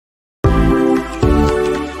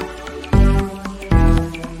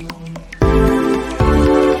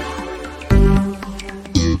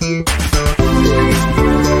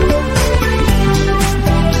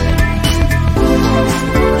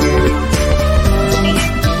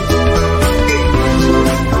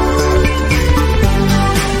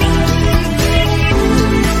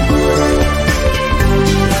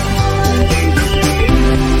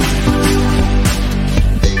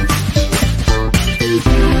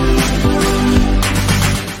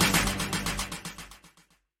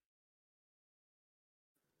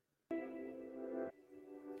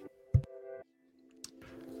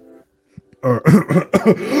Welcome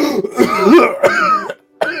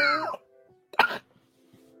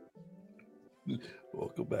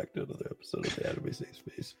back to another episode of the Anime Safe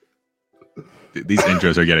Space. These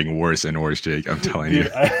intros are getting worse and worse, Jake. I'm telling you.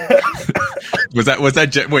 Was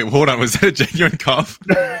that? Wait, hold on. Was that a genuine cough?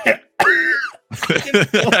 I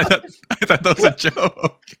thought that was a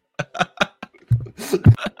joke.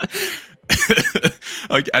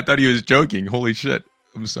 I thought he was joking. Holy shit!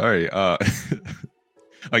 I'm sorry.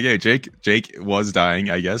 Okay, Jake was dying,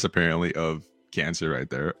 I guess, apparently of cancer right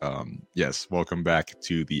there. Yes, welcome back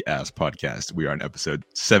to the Ass Podcast. We are on episode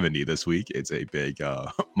 70 this week. It's a big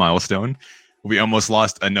milestone. We almost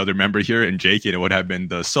lost another member here in Jake, and it would have been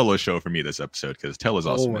the solo show for me this episode because Tell is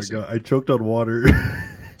also missing. God, I choked on water.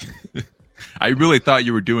 I really thought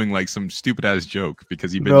you were doing like some stupid ass joke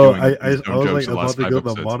because you've been doing I was jokes like about to go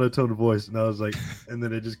with a monotone voice, and I was like, and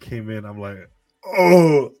then it just came in. I'm like,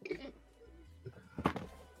 oh.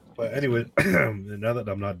 But anyway, now that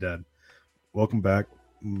I'm not dead, welcome back.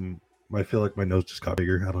 I feel like my nose just got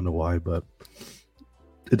bigger. I don't know why, but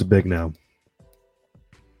it's big now.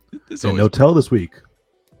 And no Tell this week.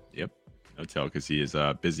 Yep, no Tell because he is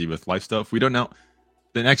busy with life stuff. We don't know.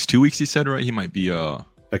 The next 2 weeks, he said, right? He might be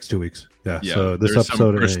next 2 weeks. Yeah. So this episode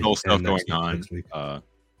some personal stuff going on.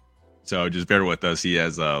 So just bear with us. He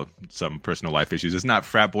has some personal life issues. It's not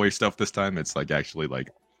frat boy stuff this time. It's like actually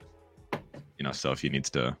like stuff he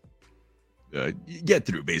needs to get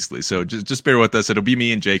through basically. So just bear with us. It'll be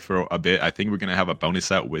me and Jake for a bit. I think we're gonna have a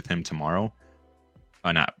bonus out with him tomorrow.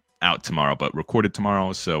 Not out tomorrow, but recorded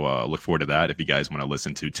tomorrow. So look forward to that. If you guys want to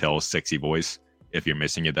listen to Tell's sexy voice, if you're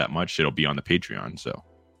missing it that much, it'll be on the Patreon. So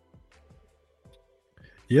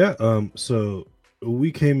yeah. So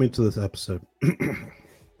we came into this episode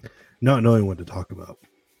not knowing what to talk about.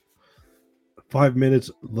 5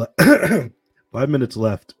 minutes 5 minutes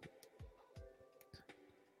left.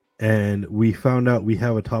 And we found out we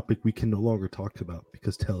have a topic we can no longer talk about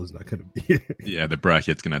because Tell is not going to be here. Yeah, the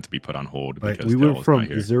bracket's going to have to be put on hold. Because we went from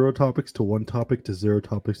 0 topics to 1 topic to 0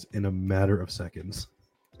 topics in a matter of seconds.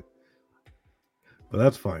 But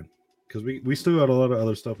that's fine. Because we still got a lot of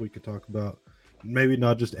other stuff we could talk about. Maybe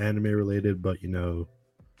not just anime related, but,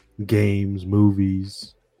 games,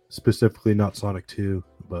 movies. Specifically not Sonic 2,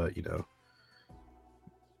 but,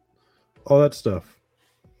 all that stuff.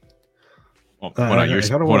 Well, hold on.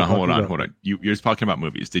 You're talking about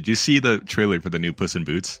movies. Did you see the trailer for the new Puss in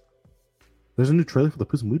Boots? There's a new trailer for the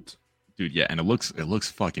Puss in Boots? Dude, yeah, and it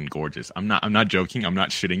looks fucking gorgeous. I'm not joking. I'm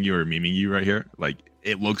not shitting you or memeing you right here. Like,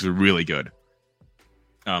 it looks really good.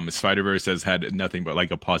 Spider-Verse has had nothing but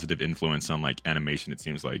like a positive influence on like animation, it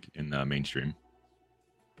seems like, in the mainstream.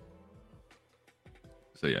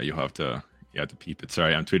 So yeah, you have to peep it.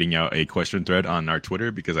 Sorry, I'm tweeting out a question thread on our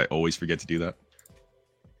Twitter because I always forget to do that.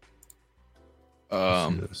 I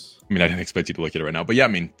didn't expect you to look at it right now, but yeah,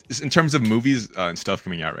 in terms of movies and stuff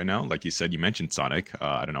coming out right now, like you said, you mentioned Sonic.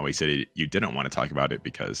 I don't know why you said you didn't want to talk about it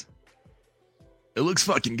because it looks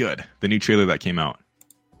fucking good. The new trailer that came out.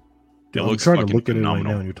 Dude, I'm trying to look at it right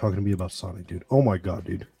now, and you're talking to me about Sonic, dude. Oh my god,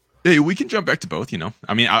 dude. Hey, we can jump back to both.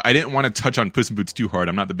 I didn't want to touch on Puss in Boots too hard.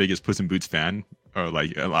 I'm not the biggest Puss in Boots fan, or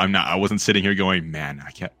like I wasn't sitting here going, man,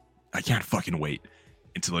 I can't fucking wait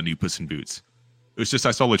until the new Puss in Boots. It was just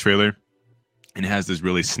I saw the trailer. And it has this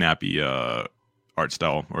really snappy art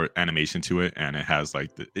style or animation to it, and it has like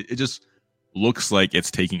it just looks like it's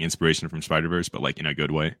taking inspiration from Spider-Verse, but like in a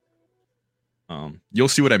good way. You'll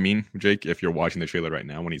see what I mean, Jake, if you're watching the trailer right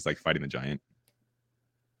now when he's like fighting the giant.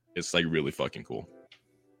 It's like really fucking cool.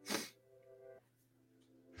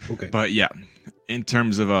 Okay. But yeah, in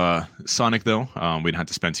terms of Sonic though, we didn't have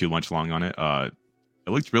to spend too much long on it.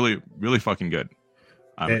 It looked really, really fucking good.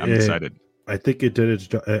 I'm excited. I think it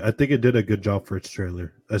did a good job for its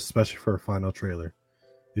trailer, especially for a final trailer.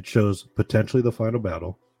 It shows potentially the final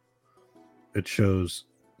battle. It shows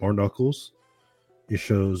more Knuckles. It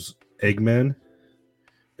shows Eggman.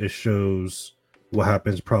 It shows what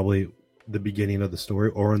happens probably the beginning of the story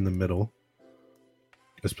or in the middle,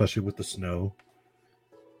 especially with the snow.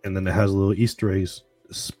 And then it has little Easter eggs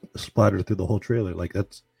splattered through the whole trailer.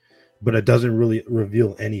 But it doesn't really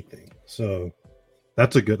reveal anything. So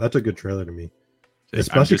that's a good trailer to me,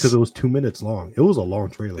 especially because it was 2 minutes long. It was a long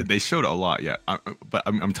trailer. They showed a lot, yeah. But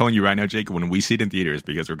I'm telling you right now, Jake, when we see it in theaters,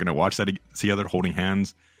 because we're gonna watch that together, holding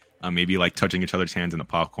hands, maybe like touching each other's hands in the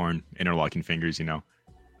popcorn, interlocking fingers,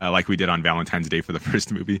 like we did on Valentine's Day for the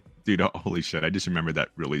first movie. Dude, holy shit! I just remembered that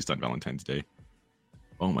released on Valentine's Day.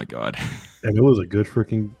 Oh my god! And it was a good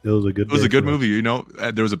movie.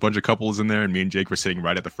 There was a bunch of couples in there, and me and Jake were sitting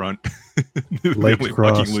right at the front. Legs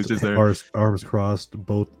crossed, arms crossed.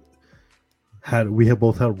 Both had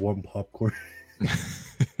one popcorn.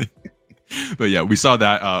 But yeah, we saw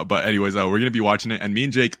that. But anyways, we're gonna be watching it, and me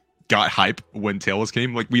and Jake got hype when Tails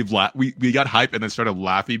came. Like we got hype and then started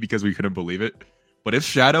laughing because we couldn't believe it. But if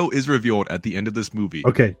Shadow is revealed at the end of this movie,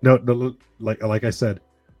 Okay, no, like I said,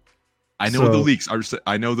 I know the leaks are.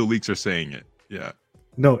 I know the leaks are saying it. Yeah.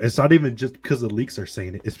 No, it's not even just because the leaks are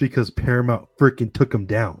saying it. It's because Paramount freaking took him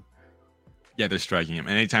down. Yeah, they're striking him.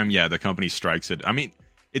 Anytime, the company strikes it. I mean,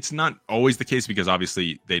 it's not always the case because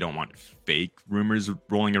obviously they don't want fake rumors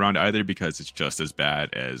rolling around either because it's just as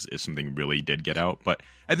bad as if something really did get out. But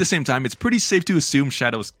at the same time, it's pretty safe to assume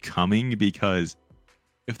Shadow's coming because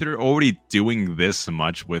if they're already doing this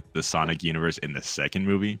much with the Sonic universe in the second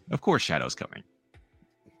movie, of course Shadow's coming.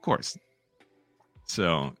 Of course.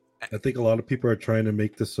 So I think a lot of people are trying to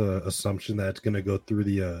make this assumption that it's going to go through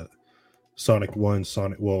the Sonic 1,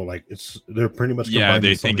 Sonic. Well, like they're pretty much. Yeah,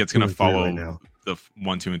 they think it's going to follow right now. The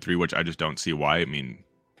 1, 2, and 3, which I just don't see why. I mean,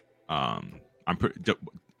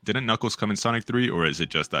 didn't Knuckles come in Sonic 3, or is it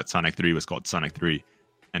just that Sonic 3 was called Sonic 3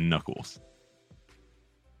 and Knuckles?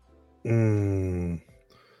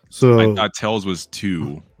 So I thought Tails was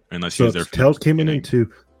 2, unless he was there. Tails came in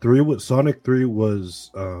 2. 3 was Sonic 3 was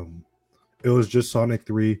it was just Sonic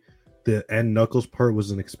 3. The and Knuckles part was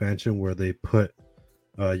an expansion where they put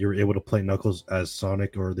you were able to play Knuckles as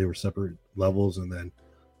Sonic, or they were separate levels, and then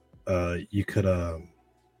you could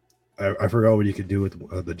I forgot what you could do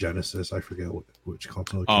with the Genesis. I forget which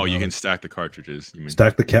console. Oh, you can stack the cartridges. You mean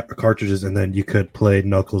stack the cartridges, and then you could play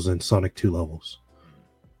Knuckles in Sonic 2 levels.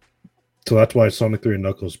 So that's why Sonic 3 and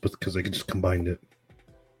Knuckles, because they just combined it.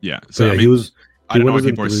 Yeah. So yeah, I mean, I don't know why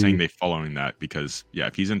people people are saying they following that because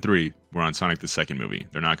if he's in 3, we're on Sonic the second movie.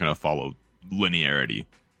 They're not going to follow linearity.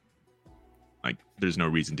 Like, there's no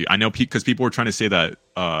reason to. I know because people were trying to say that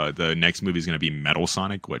the next movie is going to be Metal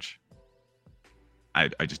Sonic, which I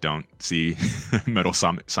just don't see Metal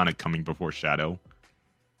Sonic coming before Shadow.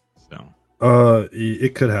 So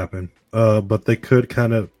it could happen. But they could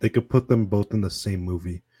put them both in the same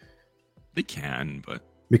movie. They can, but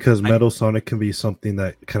because Metal Sonic can be something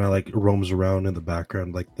that kind of like roams around in the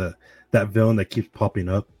background, like that villain that keeps popping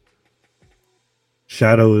up.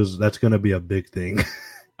 Shadow that's going to be a big thing.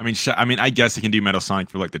 I mean, I guess they can do Metal Sonic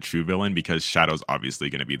for like the true villain because Shadow's obviously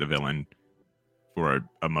going to be the villain for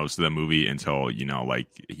most of the movie until like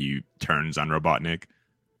he turns on Robotnik.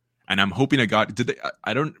 And I'm hoping to God did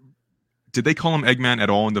they call him Eggman at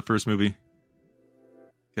all in the first movie?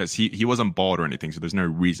 Because he wasn't bald or anything, so there's no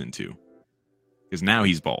reason to. Because now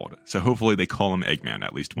he's bald, so hopefully they call him Eggman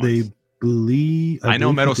at least once. I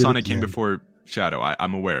know Metal Sonic came before Shadow.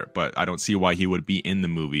 I'm aware, but I don't see why he would be in the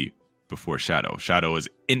movie before Shadow. Shadow is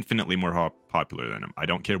infinitely more popular than him. I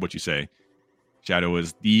don't care what you say. Shadow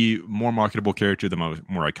is the more marketable character, the more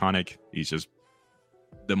iconic. He's just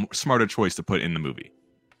the smarter choice to put in the movie.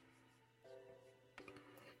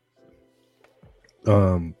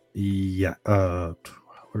 Yeah. What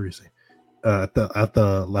did he say? At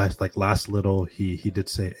the last little, he did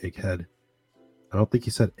say Egghead. I don't think he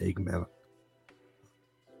said Eggman.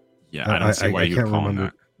 Yeah, I don't see why you would call him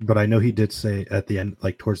that. But I know he did say at the end,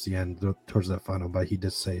 like towards the end, towards that final fight, he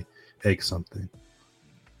did say Egg something.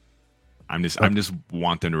 I'm just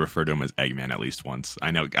wanting to refer to him as Eggman at least once. I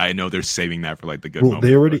know they're saving that for like the good. Well,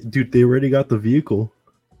 moment. They already got the vehicle,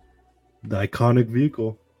 the iconic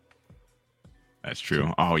vehicle. That's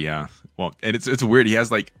true. Oh yeah. Well, and it's weird. He has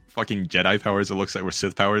like fucking Jedi powers. It looks like we're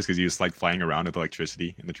Sith powers because he was like flying around with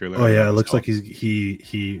electricity in the trailer. Oh yeah, it looks like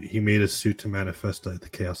he made a suit to manifest the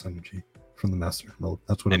chaos energy from the Master. Well,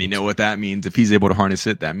 that's what. And you know what that means? If he's able to harness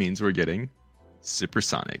it, that means we're getting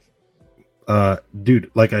Supersonic. Dude,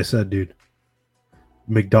 like I said,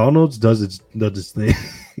 McDonald's does its thing.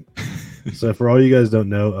 So for all you guys don't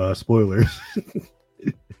know, spoilers.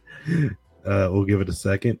 We'll give it a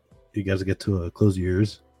second. You guys get to close your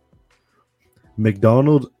ears.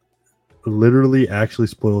 McDonald's literally actually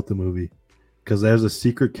spoiled the movie because there's a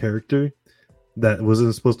secret character that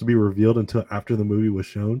wasn't supposed to be revealed until after the movie was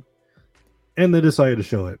shown, and they decided to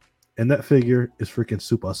show it. And that figure is freaking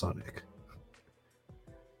Supersonic.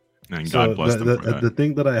 And God bless them for that. The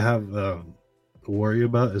thing that I have to worry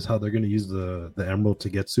about is how they're going to use the emerald to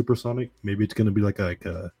get Supersonic. Maybe it's going to be like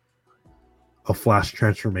a flash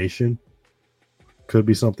transformation. Could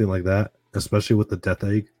be something like that, especially with the Death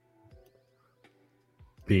Egg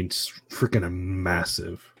being freaking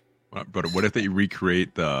massive. But what if they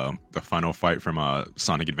recreate the final fight from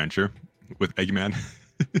Sonic Adventure with Eggman?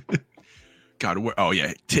 God, oh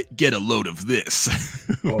yeah, get a load of this.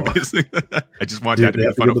 Oh. I just want that to be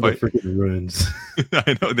a fun fight. Freaking ruins.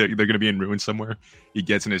 I know they're gonna be in ruins somewhere. He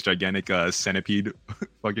gets in his gigantic centipede,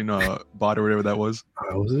 fucking bot or whatever that was.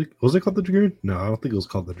 Was it called the Dragoon? No, I don't think it was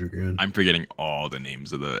called the Dragoon. I'm forgetting all the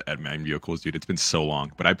names of the Ed-Man vehicles, dude. It's been so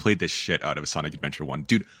long, but I played this shit out of Sonic Adventure 1,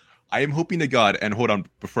 dude. I am hoping to God, and hold on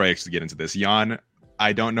before I actually get into this, Jan.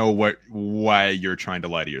 I don't know why you're trying to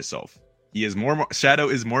lie to yourself. Shadow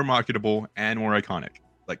is more marketable and more iconic.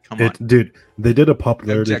 Like, come on, dude. They did a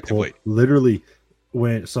popularity poll. Literally,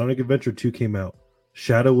 when Sonic Adventure 2 came out,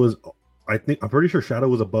 Shadow was. I'm pretty sure Shadow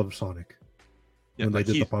was above Sonic. Yeah, when they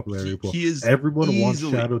did the popularity poll, everyone wants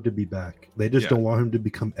Shadow to be back. They just don't want him to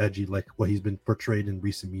become edgy like what he's been portrayed in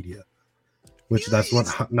recent media. Which that's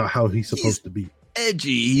not how he's supposed to be.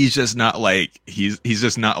 Edgy. He's just not like he's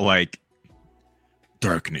just not like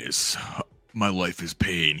darkness. My life is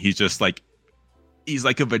pain. He's just like he's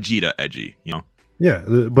like a Vegeta edgy, you know? Yeah,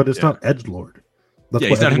 but it's not edgelord.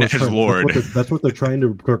 He's not an edgelord. That's what they're trying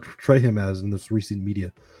to portray him as in this recent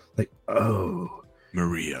media. Like, oh,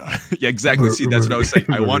 Maria. Yeah, exactly. See, that's what I was saying.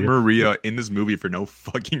 I want Maria in this movie for no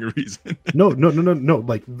fucking reason. No.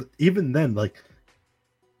 Like, even then, like,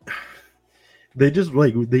 they just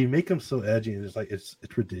like they make him so edgy, and it's like it's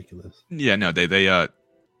ridiculous. Yeah, no, they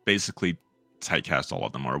basically typecast all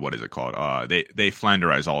of them, or what is it called? They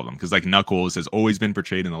Flanderize all of them because like Knuckles has always been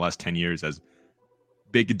portrayed in the last 10 years as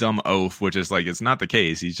big dumb oaf, which is like it's not the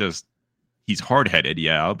case. He's hard-headed,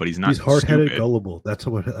 yeah, but he's not. He's hard-headed, stupid. Gullible. That's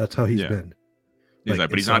how he's been. He's like,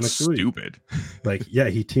 but he's not stupid. Like, yeah,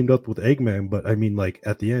 he teamed up with Eggman, but I mean, like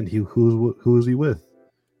at the end, who was he with?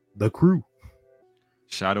 The crew.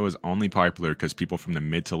 Shadow is only popular because people from the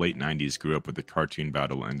mid to late 90s grew up with the cartoon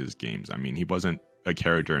battle and his games. I mean, he wasn't a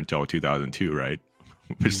character until 2002, right?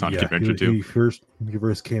 With Sonic Adventure 2. He first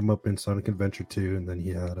came up in Sonic Adventure 2, and then he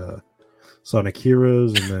had Sonic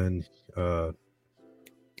Heroes, and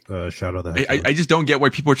then Shadow the Hedgehog. I just don't get why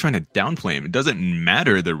people are trying to downplay him. It doesn't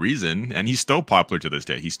matter the reason, and he's still popular to this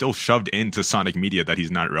day. He's still shoved into Sonic media that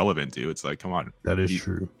he's not relevant to. It's like, come on. That is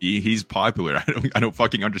true. He's popular. I don't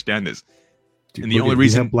fucking understand this. Dude, and the only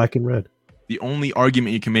reason black and red. The only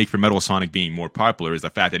argument you can make for Metal Sonic being more popular is the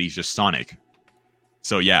fact that he's just Sonic.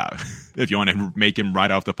 So yeah, if you want to make him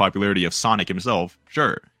ride off the popularity of Sonic himself,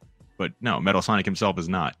 sure. But no, Metal Sonic himself is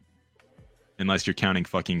not. Unless you're counting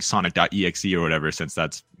fucking Sonic.exe or whatever, since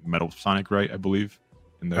that's Metal Sonic, right? I believe.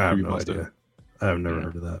 I have no idea. I have never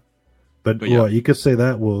heard of that. But well, you could say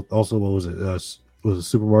that. Well, also, what was it? Was it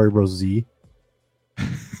Super Mario Bros. Z?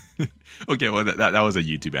 Okay, well, that was a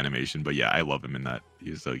YouTube animation, but yeah, I love him in that.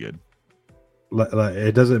 He's so good. Like,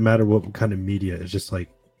 it doesn't matter what kind of media. It's just like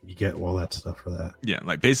you get all that stuff for that. Yeah,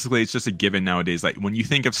 like basically, it's just a given nowadays. Like when you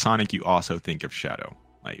think of Sonic, you also think of Shadow,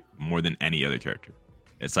 like more than any other character.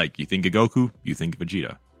 It's like you think of Goku, you think of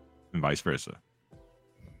Vegeta, and vice versa.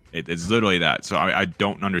 It's literally that. So I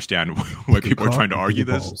don't understand why people are trying to argue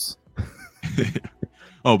this.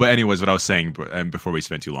 Oh, but anyways, what I was saying, and before we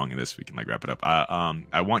spend too long in this, we can like wrap it up.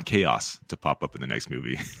 I want Chaos to pop up in the next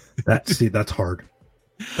movie. That's hard.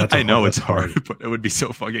 I know it's hard, but it would be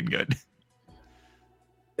so fucking good.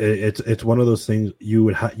 It's one of those things you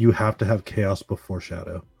have to have Chaos before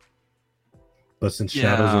Shadow. But since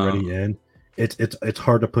Shadow's already in, it's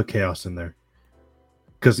hard to put Chaos in there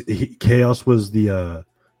because Chaos was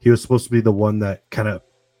he was supposed to be the one that kind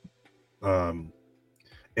of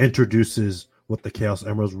introduces what the Chaos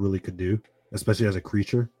Emeralds really could do, especially as a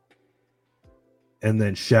creature. And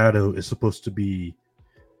then Shadow is supposed to be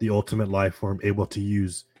the ultimate life form, able to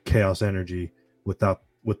use Chaos energy without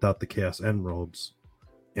the Chaos Emeralds.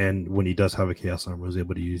 And when he does have a Chaos Emerald, he's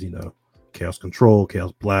able to use Chaos Control,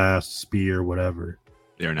 Chaos Blast, Spear, whatever.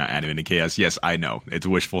 They're not animating Chaos. Yes, I know. It's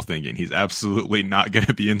wishful thinking. He's absolutely not going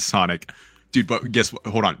to be in Sonic. Dude, but guess what?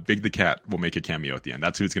 Hold on. Big the Cat will make a cameo at the end.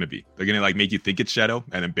 That's who it's going to be. They're going to like make you think it's Shadow,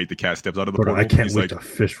 and then Big the Cat steps out of the portal. I can't wait to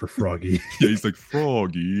fish for Froggy. Yeah, he's like,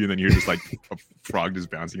 Froggy. And then you're just like, a frog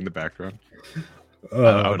just bouncing in the background.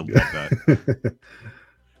 I would love that.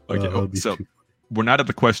 Okay, so we're not at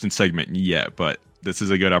the question segment yet, but this is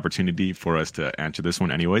a good opportunity for us to answer this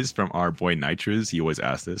one anyways from our boy Nitrous. He always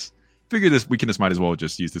asks this. Figure this, we can just might as well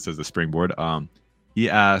just use this as a springboard. He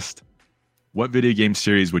asked, what video game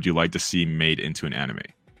series would you like to see made into an anime?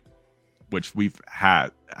 Which we've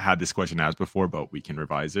had this question asked before, but we can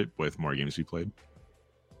revise it with more games we played.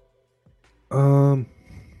 Games.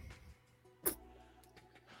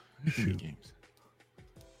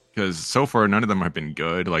 Because so far none of them have been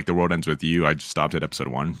good. Like The World Ends With You, I just stopped at episode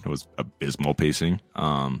 1. It was abysmal pacing.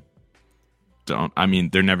 They're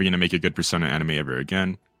never gonna make a good Persona anime ever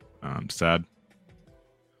again. Sad.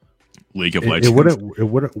 League of It Legends.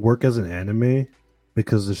 wouldn't work as an anime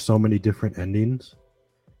because there's so many different endings.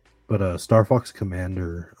 But Star Fox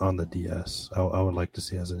Commander on the DS, I would like to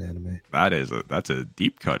see as an anime. That's a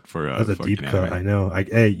deep cut for That's a deep cut. anime. I know.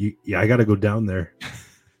 I got to go down there.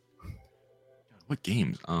 What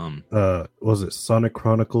games? Was it Sonic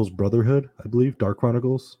Chronicles Brotherhood? I believe Dark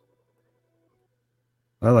Chronicles.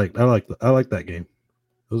 I like that game.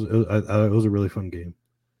 It was a really fun game.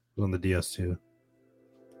 It was on the DS too.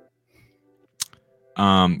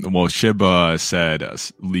 Well, Shib said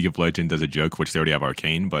League of Legends as a joke, which they already have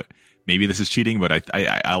Arcane, but maybe this is cheating. But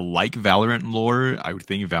I like Valorant lore. I would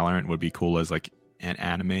think Valorant would be cool as like an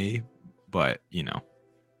anime, but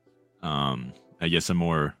I guess a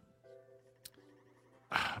more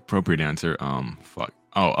appropriate answer. Fuck.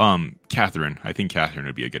 Oh, Catherine. I think Catherine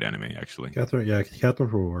would be a good anime actually. Catherine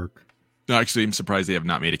will work. Actually, I'm surprised they have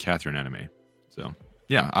not made a Catherine anime. So.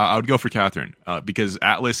 Yeah, I would go for Catherine because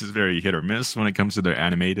Atlas is very hit or miss when it comes to their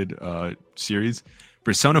animated series.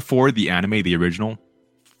 Persona 4, the anime, the original,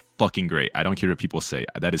 fucking great. I don't care what people say.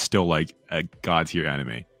 That is still like a god tier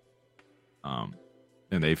anime. And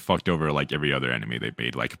they fucked over like every other anime they've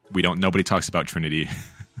made. Like nobody talks about Trinity.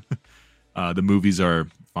 The movies are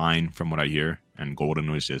fine from what I hear, and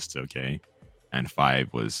Golden was just okay, and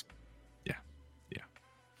 5 was, yeah,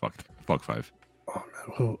 fuck 5. Oh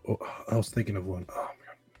man, I was thinking of one. Oh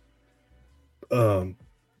my god.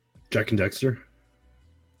 Jack and Dexter.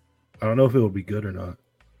 I don't know if it would be good or not.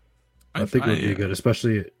 I think it would be good,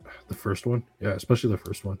 especially the first one. Yeah, especially the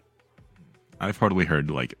first one. I've hardly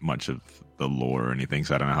heard like much of the lore or anything,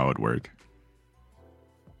 so I don't know how it would work.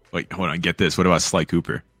 Wait, hold on, get this. What about Sly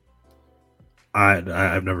Cooper?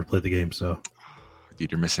 I've never played the game, so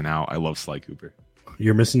dude, you're missing out. I love Sly Cooper.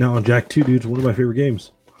 You're missing out on Jak 2, dude. It's one of my favorite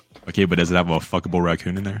games. Okay, but does it have a fuckable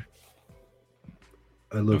raccoon in there?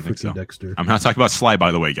 I love freaking Dexter. I'm not talking about Sly,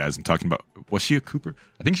 by the way, guys. I'm talking about, was she a Cooper?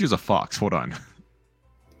 I think she was a fox. Hold on.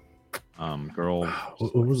 Girl.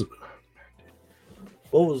 What was it?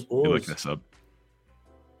 What was? Look this up.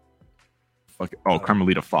 Fuck. Oh,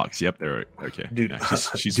 Carmelita Fox. Yep, they're okay. Dude, yeah,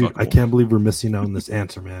 she's dude, I can't believe we're missing out on this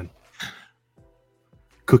answer, man.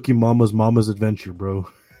 Cookie Mama's Adventure, bro.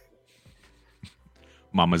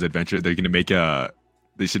 Mama's Adventure. They're gonna make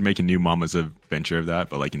They should make a new Mama's Adventure of that,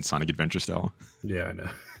 but like in Sonic Adventure style. Yeah, I know.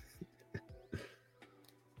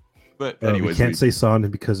 But anyways, we can't say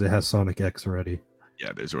Sonic because it has Sonic X already.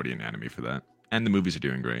 Yeah, there's already an anime for that, and the movies are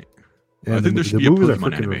doing great. Yeah, I think there should be a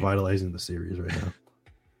Pokemon anime. Revitalizing the series right now.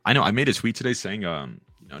 I know. I made a tweet today saying,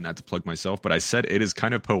 not to plug myself, but I said it is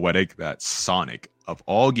kind of poetic that Sonic, of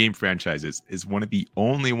all game franchises, is one of the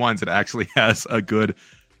only ones that actually has a good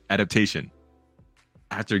adaptation.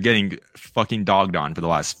 After getting fucking dogged on for the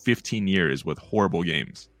last 15 years with horrible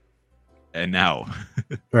games. And now.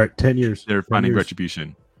 All right, 10 years. They're finding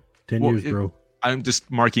retribution. 10 years, bro. I'm just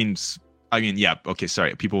marking. I mean, yeah, okay,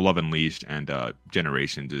 sorry. People love Unleashed, and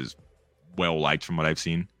Generations is well liked from what I've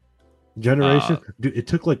seen. Generation, dude, it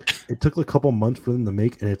took like a couple months for them to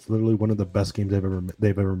make, and it's literally one of the best games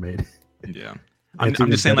they've ever made. Yeah. I'm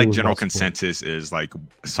just saying, like, general consensus is like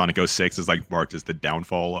Sonic 06 is like marked as the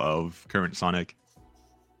downfall of current Sonic.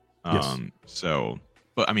 Yes. So,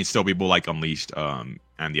 but I mean, still people like Unleashed, and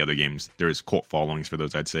the other games, there's cult followings for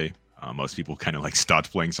those, I'd say. Most people kind of like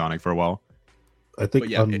stopped playing Sonic for a while. I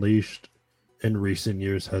think Unleashed in recent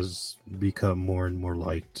years has become more and more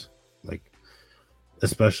liked, like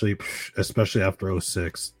especially after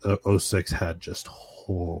 06. 06 had just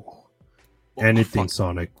anything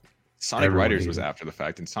Sonic. Sonic Riders was after the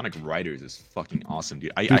fact, and Sonic Riders is fucking awesome,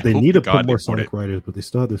 dude. They need to put more Sonic Riders, but they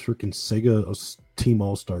still have this freaking Sega Team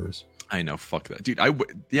All Stars. I know, fuck that, dude. I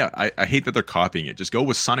hate that they're copying it. Just go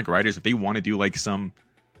with Sonic Riders. If they want to do like some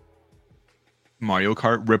Mario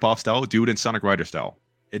Kart ripoff style, do it in Sonic Rider style.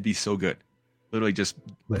 It'd be so good. Literally, just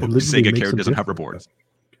put Sega characters on hoverboards.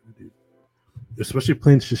 Especially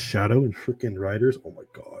playing just Shadow and freaking Riders. Oh my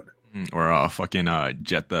god. Or fucking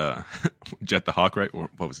Jet the Hawk, right? Or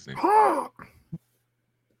what was his name? Hawk.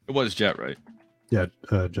 It was Jet, right? Yeah,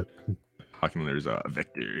 Jet. Hawk, and there's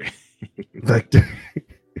Vector. Vector.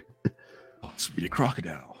 Oh, sweet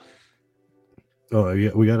crocodile. Oh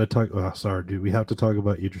yeah, we gotta talk. Oh, sorry, dude. We have to talk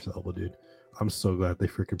about Idris Elba, dude. I'm so glad they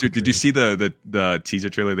freaking. Dude, did you see the teaser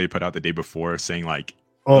trailer they put out the day before, saying like,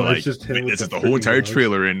 it's just him. This is the whole entire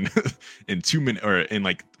trailer in 2 minutes or in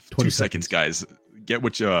like 2 seconds, guys. Get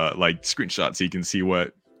what you like screenshots so you can see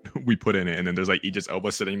what we put in it, and then there's like Idris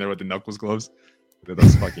Elba sitting there with the knuckles gloves.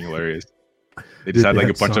 That's fucking hilarious. They just had like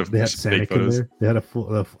a bunch of fake photos. They had a full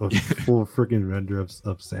freaking render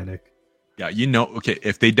of Sonic. Yeah, okay,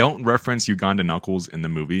 if they don't reference Uganda Knuckles in the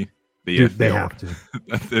movie, they have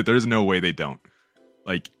to. There's no way they don't.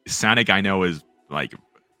 like Sonic, I know is like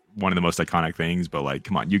one of the most iconic things, but like,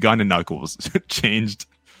 come on, Uganda Knuckles changed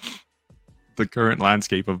the current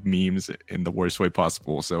landscape of memes in the worst way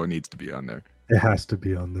possible, so it needs to be on there. It has to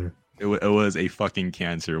be on there. It was a fucking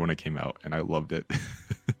cancer when it came out, and I loved it.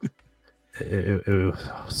 It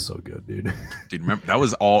was so good, dude. Dude, remember that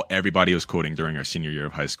was all everybody was quoting during our senior year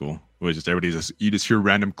of high school. It was just you just hear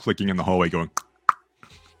random clicking in the hallway going.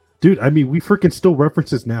 Dude, I mean, we freaking still reference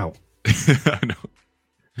this now. I know.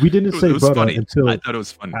 We didn't say brother until I thought it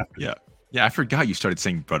was funny. After. Yeah. I forgot you started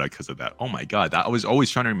saying brother because of that. Oh my god, I was always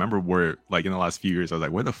trying to remember where, like in the last few years, I was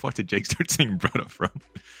like, where the fuck did Jake start saying brother from?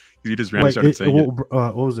 You just randomly started saying it.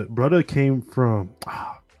 What was it? Brother came from.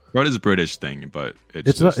 Brother's a British thing, but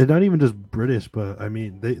it's not even just British, but I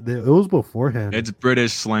mean, it was beforehand. It's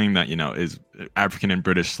British slang that is African and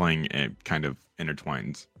British slang. It kind of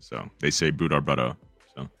intertwines, so they say "brother, brother."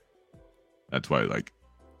 So that's why, like,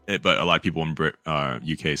 but a lot of people in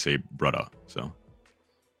UK say "brother." So,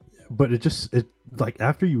 but it like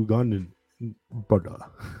after you gone to brother.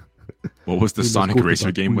 What was the Sonic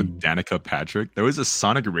Racer game with Danica Patrick? There was a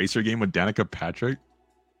Sonic Racer game with Danica Patrick.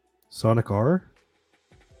 Sonic R.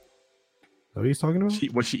 Is that what he's talking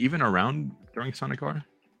about? Was she even around during Sonic R?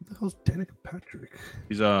 What the hell's Danica Patrick?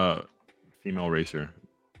 She's a female racer.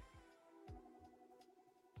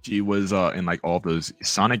 She was in like all those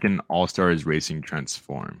Sonic and All Stars Racing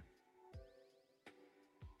Transform.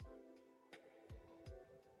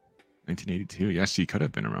 1982. Yeah, she could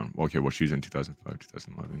have been around. Okay, well, she was in 2005,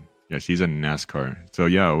 2011. Yeah, she's in NASCAR. So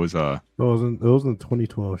yeah, it was It was in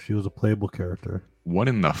 2012. She was a playable character. What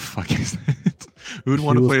in the fuck is that? Who'd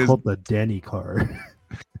want to play? She was called the Danny car.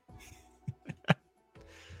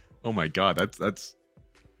 Oh my god, that's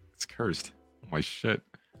cursed. Oh my shit.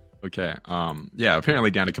 Okay. Yeah,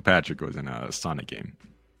 apparently Danica Patrick was in a Sonic game.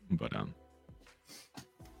 But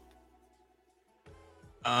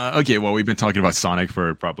okay, well, we've been talking about Sonic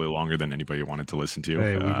for probably longer than anybody wanted to listen to.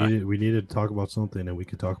 Hey, we needed to talk about something, and we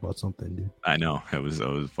could talk about something, dude. I know. It was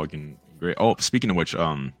fucking great. Oh, speaking of which,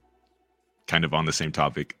 kind of on the same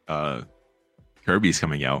topic, Kirby's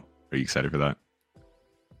coming out. Are you excited for that?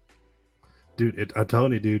 Dude, I'm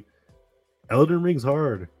telling you, dude, Elden Ring's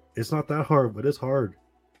hard. It's not that hard, but it's hard.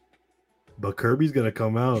 But Kirby's gonna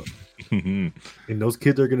come out, and those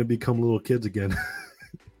kids are gonna become little kids again.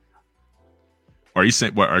 Are you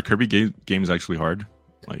saying are Kirby games actually hard?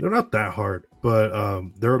 Like, they're not that hard, but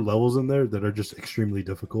there are levels in there that are just extremely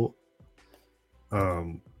difficult. A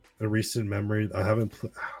recent memory, I haven't.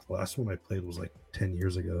 The last one I played was like 10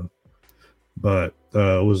 years ago, but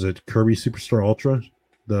was it Kirby Superstar Ultra,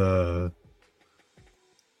 the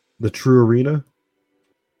True Arena?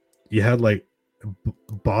 You had like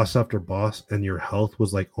boss after boss, and your health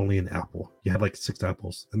was like only an apple. You had like 6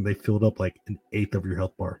 apples, and they filled up like an eighth of your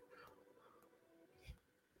health bar.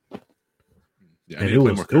 Yeah, and it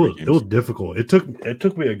was difficult. It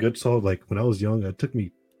took me a good solid, like when I was young, it took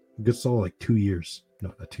me a good solid like 2 years.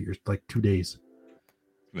 No, not 2 years, like 2 days.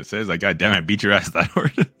 It says like, God damn, I beat your ass that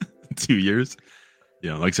hard. 2 years.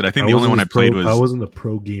 Yeah, like I said, I think the only one I played was. I wasn't a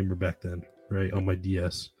pro gamer back then, right? On my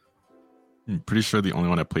DS. I'm pretty sure the only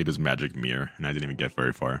one I played was Magic Mirror, and I didn't even get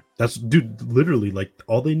very far. Dude, literally, like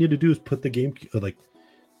all they need to do is put the game, like,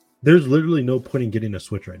 there's literally no point in getting a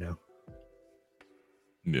Switch right now.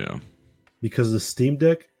 Yeah. Because the Steam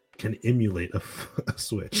Deck can emulate a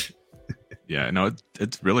Switch. Yeah, no,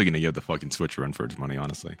 it's really going to give the fucking Switch a run for its money,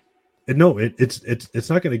 honestly. And no, it's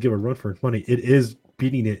not going to give a run for its money. It is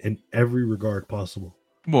beating it in every regard possible.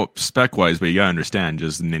 Well, spec-wise, but you got to understand,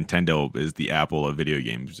 just Nintendo is the Apple of video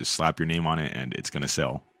games. Just slap your name on it, and it's going to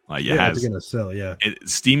sell. Like, it's going to sell, yeah.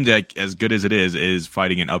 Steam Deck, as good as it is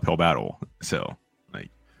fighting an uphill battle. So,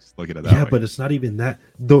 like, just look at it that way. Yeah, but it's not even that.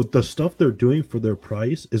 The stuff they're doing for their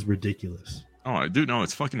price is ridiculous. Oh, I do know.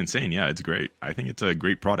 It's fucking insane. Yeah, it's great. I think it's a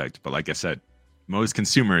great product. But like I said, most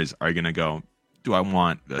consumers are going to go, do I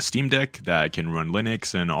want a Steam Deck that can run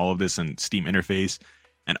Linux and all of this and Steam interface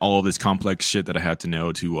and all of this complex shit that I have to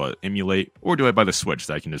know to emulate? Or do I buy the Switch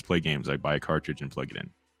that I can just play games? I buy a cartridge and plug it in.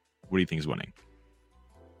 What do you think is winning?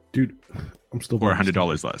 Dude, I'm still... Or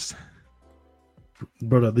 $100 less.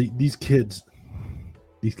 Brother, these kids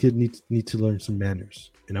need to learn some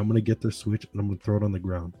manners. And I'm going to get their Switch and I'm going to throw it on the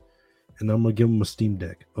ground. And I'm going to give them a Steam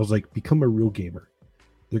Deck. I was like, become a real gamer.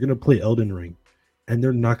 They're going to play Elden Ring. And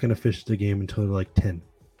they're not going to finish the game until they're like 10.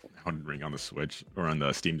 Elden Ring on the Switch or on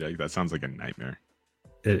the Steam Deck? That sounds like a nightmare.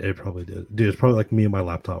 It probably did. Dude, it's probably like me and my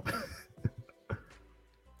laptop.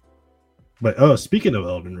 But speaking of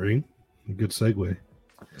Elden Ring, a good segue.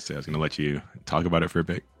 So I was going to let you talk about it for a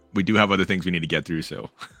bit. We do have other things we need to get through,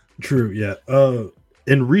 so. True, yeah.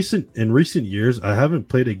 In recent years, I haven't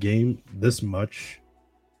played a game this much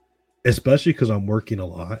especially because I'm working a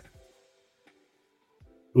lot.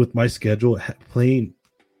 With my schedule, playing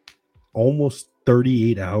almost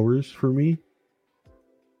 38 hours for me,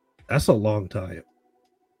 that's a long time.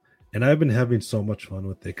 And I've been having so much fun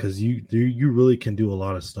with it because you really can do a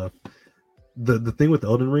lot of stuff. The thing with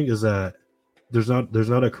Elden Ring is that there's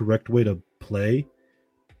not a correct way to play,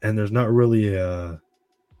 and there's not really a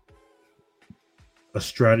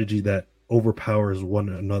strategy that overpowers one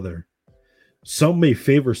another. Some may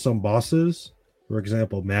favor some bosses, for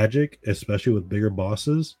example, Magic, especially with bigger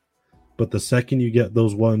bosses. But the second you get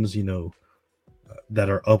those ones, that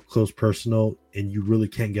are up close personal and you really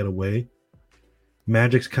can't get away,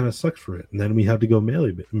 Magic's kind of sucks for it. And then we have to go a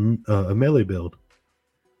melee build.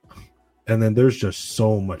 And then there's just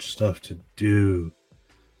so much stuff to do.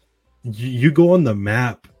 You go on the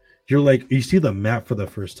map, you see the map for the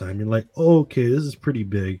first time. You're like, oh, okay, this is pretty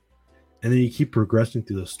big. And then you keep progressing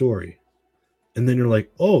through the story. And then you're like,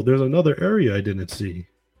 oh, there's another area I didn't see.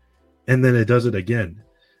 And then it does it again.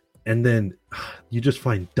 And then you just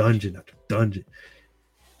find dungeon after dungeon.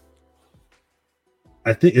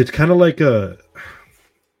 I think it's kind of like the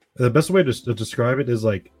best way to describe it is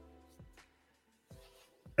like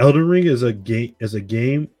Elden Ring is a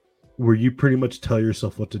game where you pretty much tell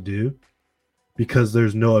yourself what to do because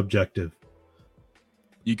there's no objective.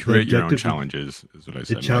 You create your own challenges, is what I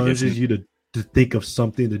said. It challenges you to think of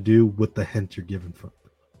something to do with the hint you're given from.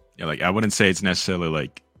 Yeah, like I wouldn't say it's necessarily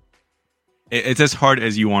like it's as hard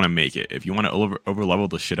as you want to make it. If you want to over level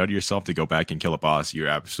the shit out of yourself to go back and kill a boss, you're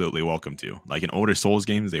absolutely welcome to. Like in older Souls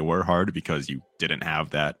games, they were hard because you didn't have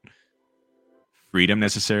that freedom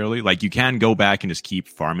necessarily. Like you can go back and just keep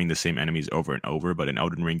farming the same enemies over and over, but in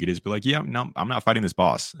Elden Ring, you just be like, yeah, no, I'm not fighting this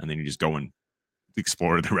boss, and then you just go and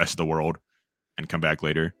explore the rest of the world and come back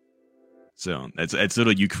later. So it's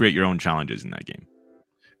literally you create your own challenges in that game,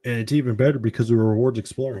 and it's even better because the rewards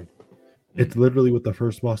exploring. It's literally with the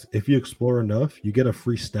first boss. If you explore enough, you get a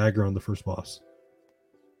free stagger on the first boss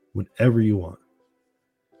whenever you want.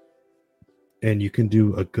 And you can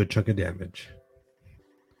do a good chunk of damage.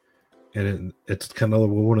 And it's kind of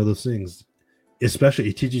one of those things. Especially,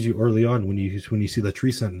 it teaches you early on when you see the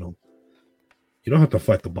tree sentinel. You don't have to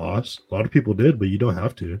fight the boss. A lot of people did, but you don't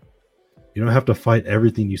have to. You don't have to fight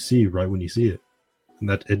everything you see right when you see it. And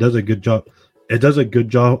that it does a good job. It does a good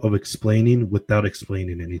job of explaining without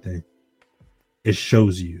explaining anything. It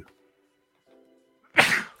shows you.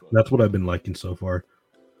 That's what I've been liking so far.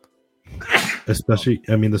 Especially,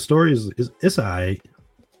 I mean, the story is alright.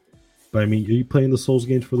 But I mean, are you playing the Souls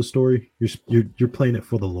games for the story? You're playing it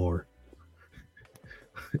for the lore.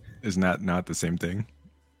 Isn't that not the same thing?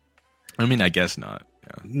 I mean, I guess not.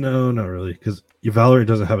 Yeah. No, not really, because Valorant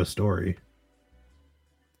doesn't have a story,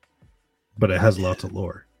 but it has lots of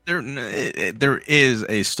lore. There is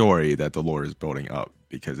a story that the lore is building up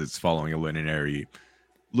because it's following a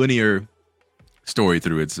linear story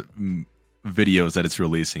through its videos that it's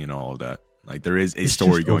releasing and all of that. Like there is a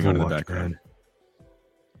story going on in the background. Man.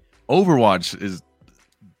 Overwatch is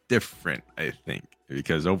different, I think,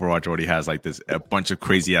 because Overwatch already has like a bunch of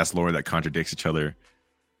crazy ass lore that contradicts each other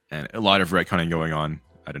and a lot of retconning going on.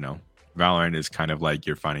 I don't know. Valorant is kind of like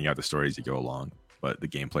you're finding out the story as you go along, but the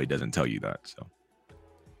gameplay doesn't tell you that. So,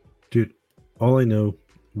 dude, all I know,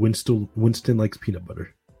 Winston likes peanut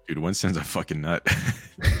butter. Dude, Winston's a fucking nut.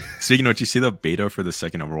 Speaking of which, you see the beta for the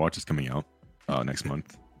second Overwatch is coming out next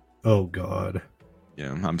month. Oh God.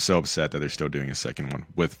 Yeah, I'm so upset that they're still doing a second one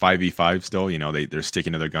with 5v5 still. You know, they're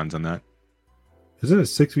sticking to their guns on that. Isn't it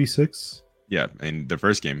 6v6? Yeah, in the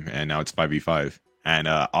first game, and now it's 5v5. And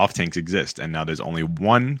off tanks exist, and now there's only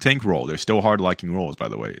one tank role. There's still hard locking roles, by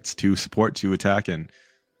the way. It's 2 support, 2 attack, and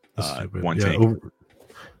one tank.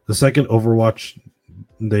 The second Overwatch,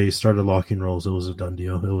 they started locking roles. It was a done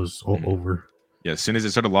deal. It was over. Yeah, as soon as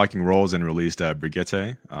it started locking roles and released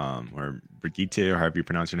Brigitte, or Brigitte, or however you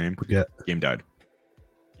pronounce your name, game died.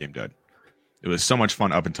 It was so much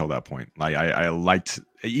fun up until that point. Like I liked,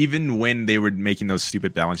 even when they were making those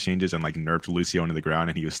stupid balance changes and like nerfed Lucio into the ground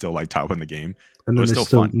and he was still like top in the game. And then they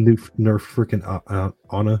still nerfed freaking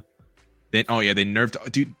Ana. They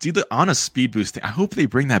nerfed dude the Ana speed boost thing. I hope they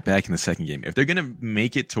bring that back in the second game. If they're gonna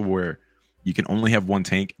make it to where you can only have one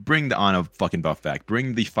tank, bring the Ana fucking buff back.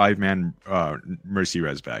 Bring the 5-man Mercy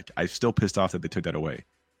res back. I'm still pissed off that they took that away.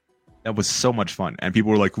 That was so much fun. And people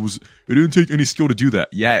were like, it didn't take any skill to do that.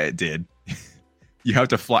 Yeah, it did. You have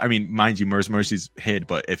to fly. I mean, mind you, Mercy's hid,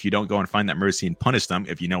 but if you don't go and find that Mercy and punish them,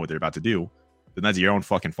 if you know what they're about to do, then that's your own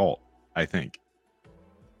fucking fault, I think.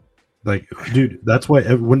 Like, dude, that's why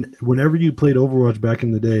whenever you played Overwatch back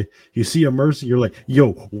in the day, you see a Mercy, you're like,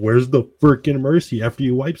 yo, where's the freaking Mercy after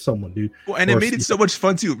you wipe someone, dude? Well, and it made it so much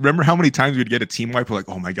fun too. Remember how many times we'd get a team wipe? We're like,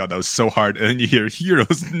 oh my god, that was so hard. And then you hear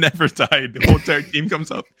heroes never died. The whole entire team comes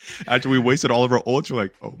up after we wasted all of our ults. We're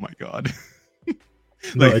like, oh my god.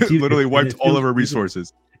 Like literally wiped all of our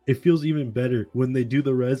resources. It feels even better when they do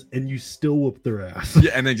the res and you still whoop their ass. Yeah,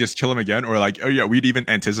 and then just kill them again, or like, oh yeah, we'd even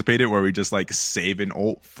anticipate it where we just like save an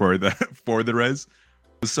ult for the res.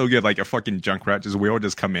 It was so good, like a fucking Junkrat. Just we all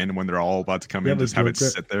just come in when they're all about to come in, just have it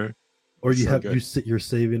sit there. Or you have you're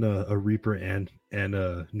saving a Reaper and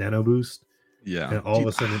a Nano Boost. Yeah, and all of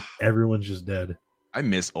a sudden everyone's just dead. I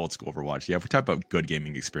miss old school Overwatch. Yeah, if we talk about good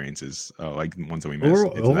gaming experiences, like ones that we miss.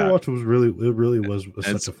 Overwatch was really was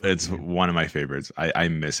such a fun game. One of my favorites. I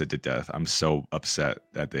miss it to death. I'm so upset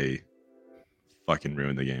that they fucking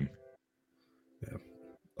ruined the game.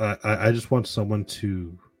 Yeah, I just want someone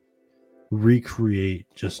to recreate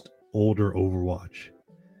just older Overwatch,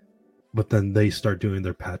 but then they start doing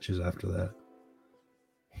their patches after that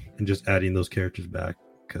and just adding those characters back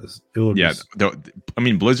because it would. Yeah, I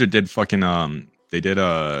mean, Blizzard did fucking They did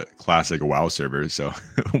a classic WoW server, so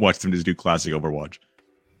watch them just do classic Overwatch.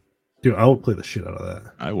 Dude, I would play the shit out of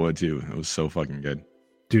that. I would too. It was so fucking good.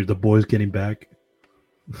 Dude, the boys getting back.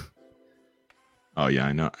 Oh yeah,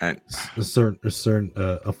 I know. And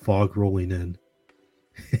a fog rolling in.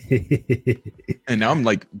 And now I'm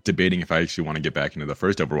like debating if I actually want to get back into the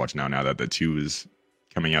first Overwatch now that the 2 is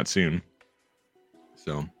coming out soon.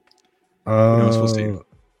 So, we'll see.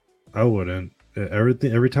 I wouldn't.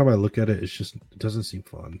 Every time I look at it, it doesn't seem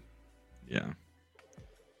fun. Yeah,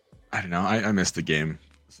 I don't know. I miss the game,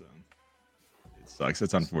 so it sucks.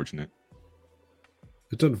 It's unfortunate.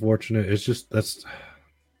 It's unfortunate. It's just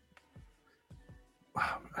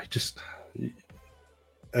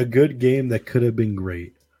a good game that could have been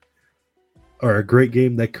great, or a great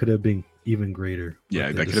game that could have been even greater.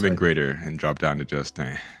 Yeah, that could have been greater and dropped down to just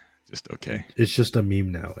okay. It's just a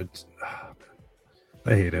meme now.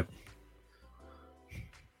 I hate it.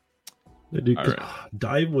 Dude, right.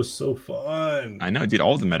 Dive was so fun. I know, dude.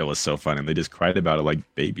 All the meta was so fun, and they just cried about it like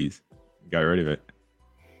babies. Got rid of it.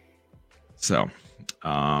 So,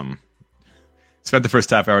 spent the first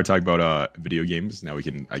half hour talking about video games. Now we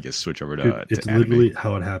can, I guess, switch over to. Dude, it's anime. Literally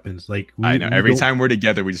how it happens. Like I know. Every time we're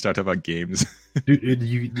together, we just start talking about games.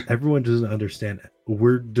 Dude, everyone doesn't understand.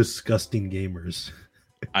 We're disgusting gamers.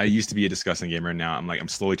 I used to be a disgusting gamer. Now I'm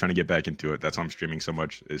slowly trying to get back into it. That's why I'm streaming so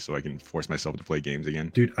much, is so I can force myself to play games again.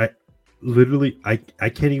 Dude, I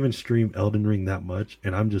can't even stream Elden Ring that much,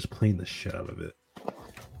 and I'm just playing the shit out of it.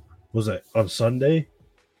 Was that on Sunday?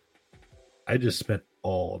 I just spent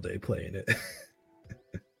all day playing it.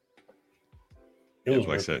 It was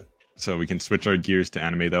like it. So we can switch our gears to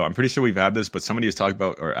anime, though. I'm pretty sure we've had this, but somebody is talking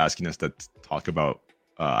about or asking us to talk about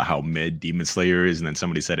how mid Demon Slayer is, and then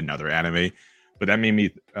somebody said another anime. But that made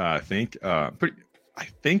me think. I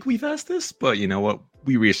think we've asked this, but you know what?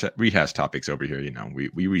 We rehash topics over here. You know, we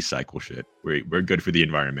recycle shit. We're good for the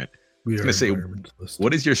environment. I was gonna say,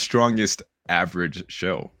 what is your strongest average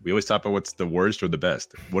show? We always talk about what's the worst or the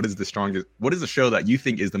best. What is the strongest? What is the show that you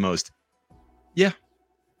think is the most? Yeah,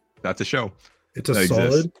 that's a show. It's a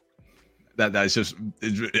solid. That's just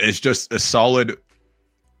it's just a solid.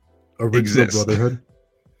 Original Brotherhood.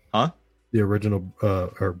 Huh? The original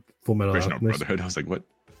or Full Metal Alchemist. Brotherhood. I was like, what?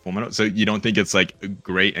 Full Metal? So you don't think it's like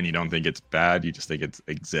great, and you don't think it's bad. You just think it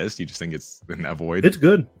exists. You just think it's in that void. It's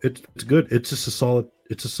good. It's good. It's just a solid.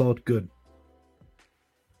 It's a solid good.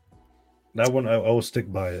 That one I will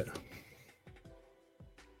stick by it.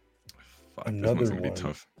 Fuck, another this one's gonna be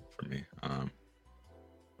tough for me.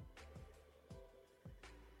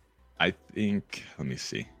 I think. Let me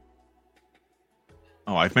see.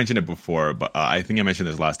 Oh, I've mentioned it before, but I think I mentioned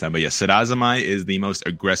this last time. But yeah, Sarazanmai is the most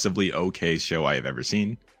aggressively okay show I have ever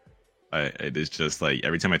seen. It is just like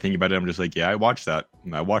every time I think about it, I'm just like, yeah, I watched that.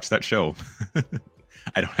 I watched that show.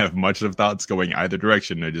 I don't have much of thoughts going either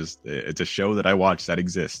direction. It's a show that I watch that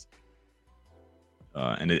exists.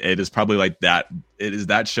 And it is probably like that. It is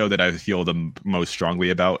that show that I feel the most strongly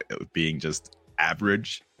about being just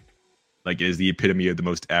average. Like it is the epitome of the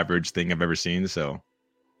most average thing I've ever seen. So.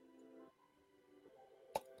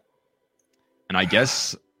 And I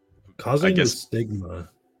guess causing the stigma.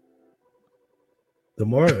 The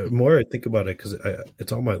more I think about it, because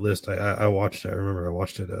it's on my list. I watched it. I remember I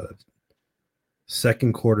watched it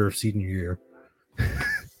second quarter of senior year.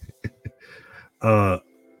 I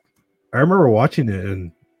remember watching it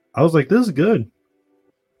and I was like, "This is good,"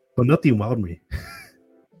 but nothing wowed me.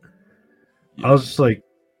 Yeah. I was just like,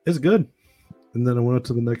 "It's good," and then I went on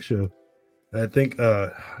to the next show. I think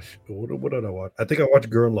what did I watch? I think I watched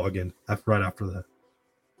Gurren Lagann right after that,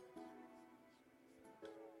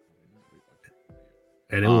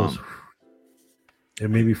 and Um, it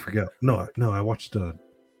made me forget. No, I watched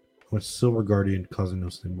Silver Guardian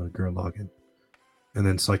Cosmos thing by Gurren Lagann, and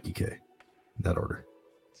then Psyche K, in that order.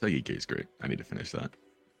 Psyche is great. I need to finish that.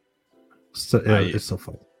 So, yeah, I it's so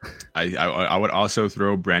fun. I would also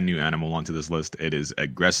throw Brand New Animal onto this list. It is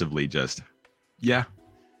aggressively just, yeah,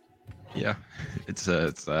 yeah.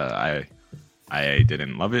 I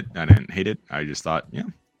didn't love it. I didn't hate it. I just thought, yeah,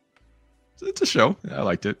 it's a show. I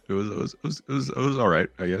liked it. It was all right,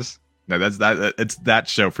 I guess. No, it's that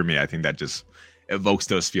show for me. I think that just evokes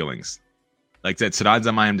those feelings. Like that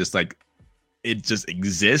Sarazanmai, I'm just like, it just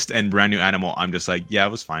exists, and Brand New Animal, I'm just like, yeah, it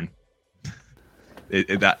was fine.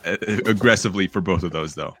 Aggressively for both of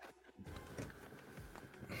those though.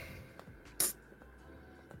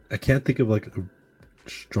 I can't think of like a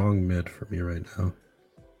strong mid for me right now.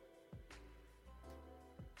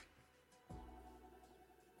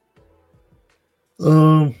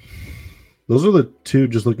 Those are the two.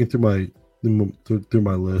 Just looking through my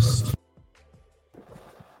list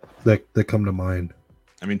that come to mind.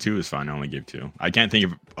 I mean, 2 is fine. I only gave 2. I can't think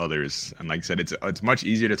of others. And like I said, it's much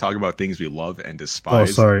easier to talk about things we love and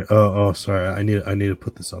despise. Oh, sorry. Sorry. I need to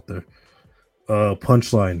put this out there.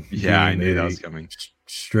 Punchline. Yeah, I knew that was coming.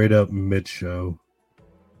 Straight up mid show.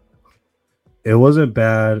 It wasn't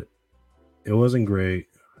bad. It wasn't great.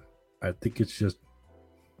 I think it's just.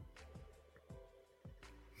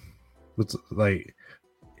 It's like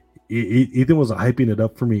Ethan was hyping it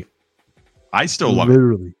up for me. I still love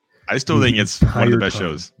it. I still think it's one of the best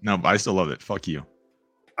shows. No, but I still love it. Fuck you.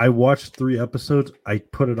 I watched 3 episodes. I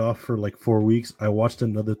put it off for like 4 weeks. I watched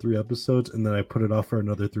another 3 episodes, and then I put it off for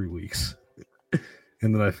another 3 weeks.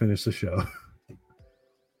 And then I finished the show.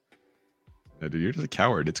 No, dude, you're just a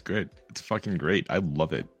coward. It's great. It's fucking great. I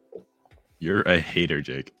love it. You're a hater,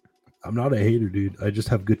 Jake. I'm not a hater, dude. I just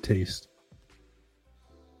have good taste.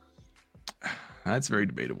 That's very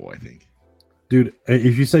debatable, I think. Dude,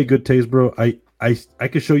 if you say good taste, bro, I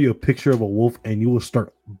could show you a picture of a wolf and you will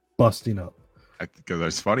start busting up. Because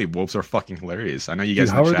that's funny. Wolves are fucking hilarious. I know you guys.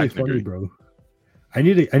 Dude, how are they funny, bro? I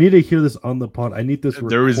need to hear this on the pod. I need this.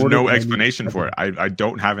 There is no explanation for it. I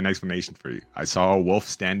don't have an explanation for you. I saw a wolf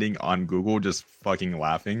standing on Google, just fucking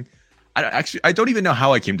laughing. I don't even know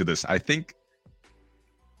how I came to this. I think.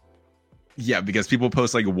 Yeah, because people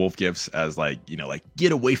post like wolf gifs as like, you know, like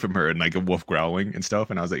get away from her and like a wolf growling and stuff.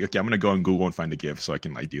 And I was like, okay, I'm gonna go on Google and find a gif so I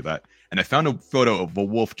can like do that. And I found a photo of a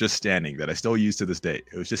wolf just standing that I still use to this day.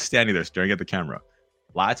 It was just standing there staring at the camera.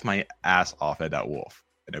 Laughed my ass off at that wolf.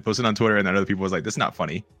 And I posted on Twitter, and then other people was like, "This is not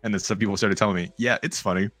funny." And then some people started telling me, "Yeah, it's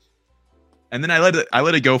funny." And then I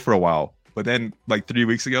let it go for a while. But then like 3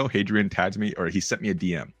 weeks ago, Hadrian tagged me, or he sent me a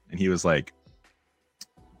DM, and he was like,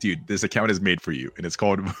 "Dude, this account is made for you, and it's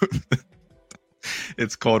called."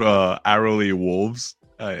 It's called Arrowly Wolves,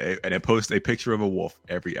 and it posts a picture of a wolf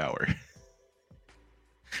every hour.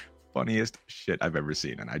 Funniest shit I've ever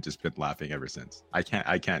seen, and I've just been laughing ever since. I can't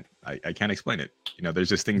explain it. You know, there's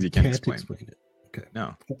just things you can't explain it. Okay.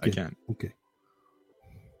 No, okay. I can't. Okay.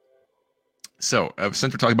 So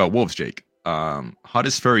since we're talking about wolves, Jake,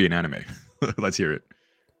 hottest furry in anime. Let's hear it.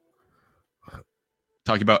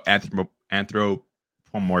 Talking about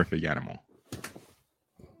anthropomorphic animal.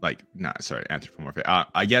 Anthropomorphic.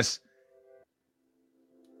 I guess.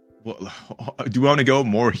 Well, do we want to go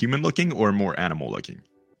more human looking or more animal looking,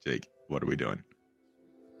 Jake? What are we doing?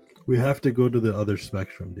 We have to go to the other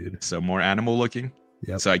spectrum, dude. So more animal looking.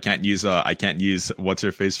 Yeah. So I can't use what's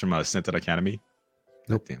her face from Scented Academy.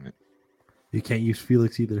 Nope. God damn it. You can't use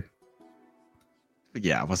Felix either.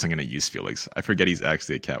 Yeah, I wasn't gonna use Felix. I forget he's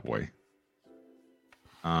actually a cat boy.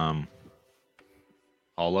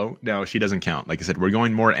 Hollow? No, she doesn't count. Like I said, we're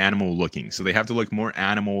going more animal looking. So they have to look more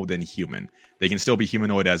animal than human. They can still be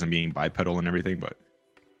humanoid as in being bipedal and everything, but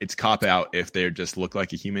it's cop out if they just look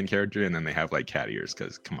like a human character and then they have like cat ears,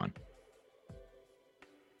 because come on.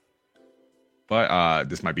 But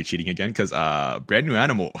this might be cheating again, because Brand New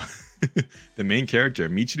Animal, the main character,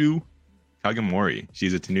 Michiru Kagemori,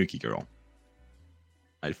 she's a Tanuki girl.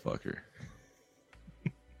 I'd fuck her.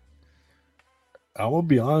 I will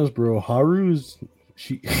be honest, bro. Haru's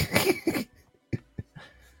she.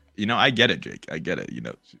 You know, I get it, Jake. I get it. You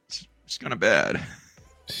know, she's kind of bad.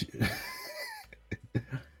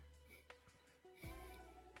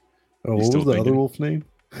 What was the other wolf's name?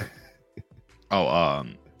 Oh,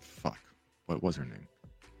 fuck. What was her name?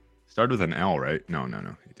 Started with an L, right? No,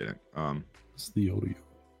 it didn't. It's the Odio.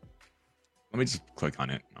 Let me just click on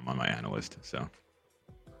it. I'm on my analyst, so. Let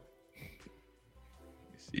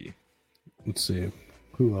me see. Let's see.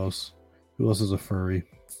 Who else Who else is a furry?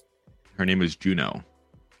 Her name is Juno.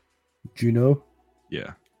 Juno?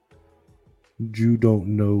 Yeah. You don't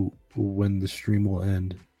know when the stream will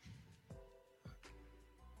end.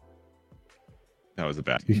 That was a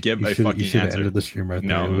bad. You Give a should fucking have answer. ended the stream right there.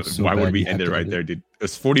 No, It was so why would bad we you had end it to right there, dude?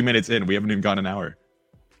 It's 40 minutes in. We haven't even gone an hour.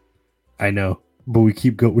 I know, but we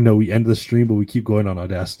keep going. No, we end the stream, but we keep going on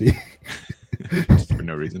Audacity. For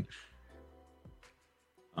no reason.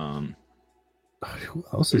 Who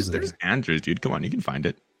else is there? There's answers, dude. Come on, you can find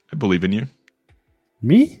it. I believe in you.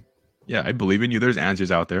 Me? Yeah, I believe in you. There's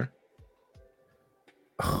answers out there.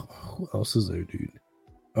 Who else is there, dude?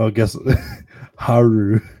 Oh, I guess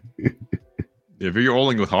Haru. If you're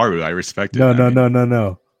rolling with Haru, I respect it.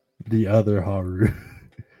 No. The other Haru.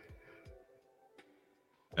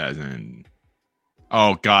 As in,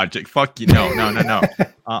 oh god, Jake, fuck you. No.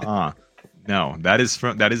 No, that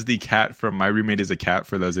is the cat from My Roommate is a Cat.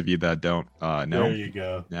 For those of you that don't know. There you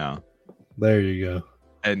go. No. There you go.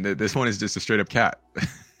 And this one is just a straight up cat.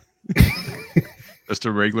 Just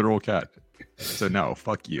a regular old cat. So no,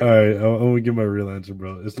 fuck you. All right, I'm gonna give my real answer,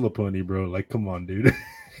 bro. It's Lopunny, bro. Like, come on, dude.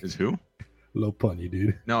 Is who? Lopunny,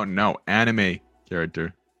 dude. No, anime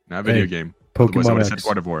character, not video game. Pokemon X. Said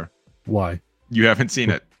God of War. Why? You haven't seen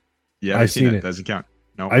it. Yeah, I've seen it. Doesn't count.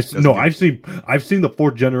 No, I've seen the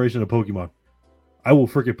 4th generation of Pokemon. I will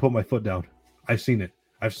freaking put my foot down. I've seen it.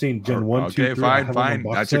 I've seen Gen 1, 2, 3. Okay, fine.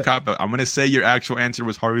 That's your cop. I'm gonna say your actual answer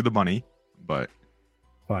was Haru the Bunny, but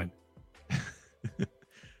fine.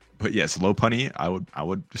 But yes, Lopunny, I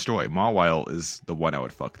would destroy. Mawile is the one I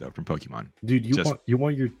would fuck though from Pokemon. Dude, you want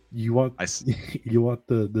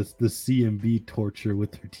the CMB torture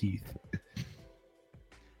with her teeth.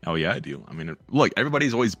 Oh yeah, I do. I mean, look,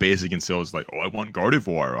 everybody's always basic and so it's like, oh, I want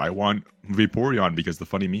Gardevoir, I want Vaporeon because the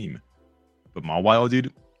funny meme. But Mawile,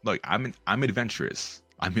 dude, look, I'm adventurous.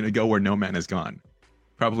 I'm gonna go where no man has gone.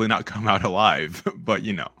 Probably not come out alive, but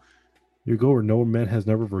you know. You go where no man has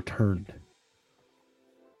never returned.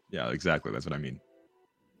 Yeah, exactly. That's what I mean.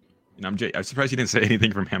 You know, I'm surprised you didn't say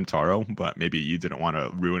anything from Hamtaro, but maybe you didn't want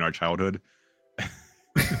to ruin our childhood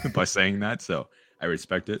by saying that. So I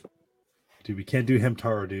respect it. Dude, we can't do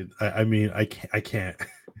Hamtaro, dude. I mean, I can't.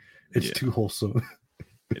 It's too wholesome.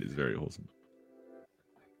 It is very wholesome.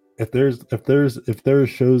 If there are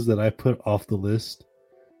shows that I put off the list,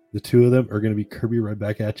 the two of them are going to be Kirby Right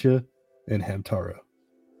Back at You and Hamtaro.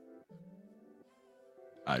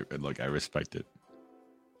 I respect it.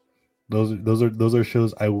 Those are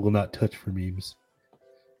shows I will not touch for memes.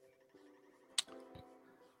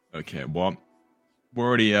 Okay, well, we're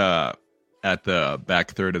already at the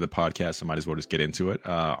back third of the podcast, so might as well just get into it.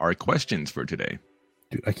 Our questions for today.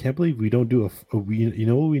 Dude, I can't believe we don't do you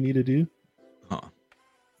know what we need to do? Huh.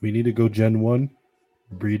 We need to go Gen 1,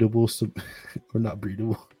 breedable, or not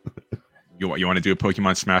breedable. You want to do a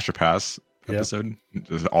Pokemon Smash or Pass episode? Yep.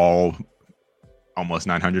 Just all almost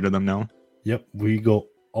 900 of them now? Yep, we go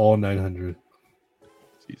all 900.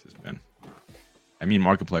 Jesus, man. I mean,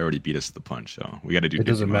 Markiplier already beat us to the punch, so we got to do. It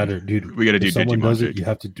doesn't matter, dude. We got to do. If someone Digimon, does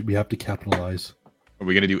it, we have to capitalize. Or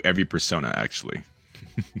we got to do every Persona actually.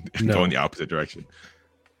 Go in the opposite direction.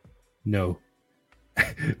 No,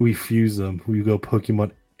 we fuse them. We go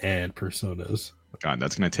Pokemon and Personas. God,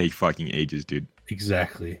 that's gonna take fucking ages, dude.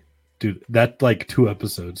 Exactly, dude. That's like 2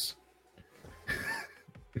 episodes.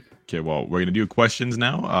 Okay, well, we're gonna do questions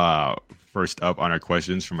now. First up on our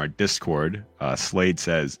questions from our Discord, Slade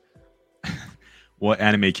says, "What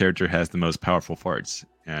anime character has the most powerful farts?"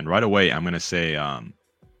 And right away, I'm gonna say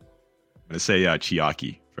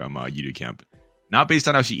Chiaki from Yudu Camp. Not based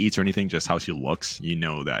on how she eats or anything, just how she looks. You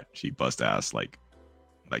know that she bust ass like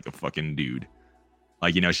a fucking dude.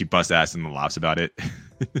 Like, you know, she busts ass and laughs about it.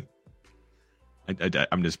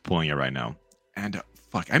 I'm just pulling it right now. And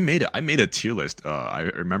fuck, I made a tier list. I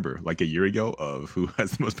remember like a year ago of who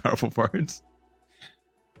has the most powerful farts.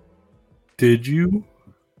 Did you?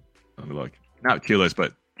 Let me look. Not tier list,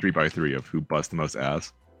 but 3x3 of who busts the most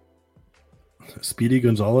ass. Speedy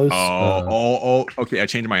Gonzalez. Oh. Okay, I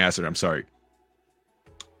changed my answer. I'm sorry.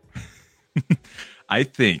 I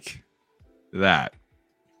think that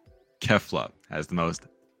Kefla has the most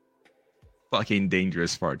fucking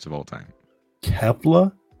dangerous farts of all time.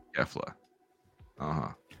 Kefla.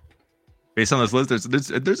 Based on this list,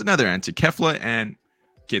 there's another answer. Kefla and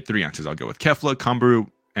get 3 answers. I'll go with Kefla, Kamburu,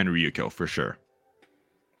 and Ryuko for sure.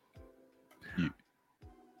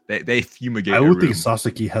 They fumigate. I would think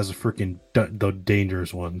Sasaki has a freaking the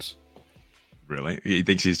dangerous ones. Really? You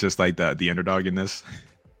think she's just like the underdog in this?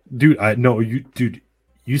 Dude,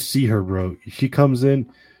 you see her, bro. She comes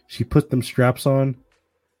in, she put them straps on.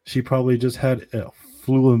 She probably just had a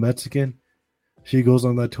flu of Mexican. She goes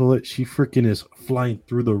on that toilet. She freaking is flying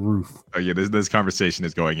through the roof. Oh yeah, this conversation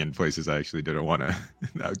is going in places I actually didn't want to.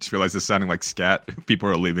 I just realized it's sounding like scat. People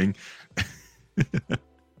are leaving.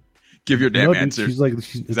 Give your damn answer. She's like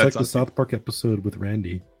it's like the South Park episode with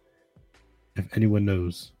Randy. If anyone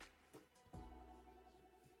knows.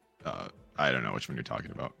 I don't know which one you're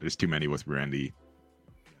talking about. There's too many with Randy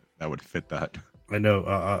that would fit that. I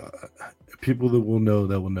know. People that will know,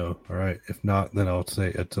 that will know. All right. If not, then I'll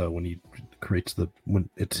say it's when he creates when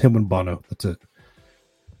it's him and Bono. That's it.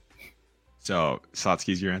 So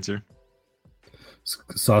Satsuki's your answer?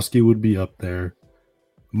 Sasuke would be up there.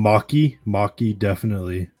 Maki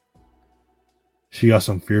definitely. She got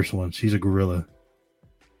some fierce ones. She's a gorilla.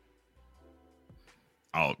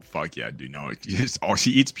 Oh fuck yeah, dude! No,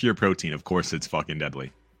 she eats pure protein. Of course, it's fucking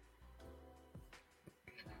deadly.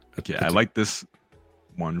 Okay, I like this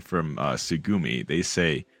one from Sugumi. They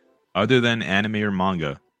say, other than anime or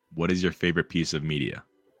manga, what is your favorite piece of media?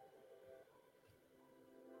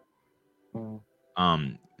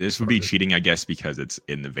 This would be cheating, I guess, because it's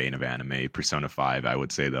in the vein of anime. Persona 5, I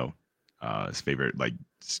would say, though, his favorite like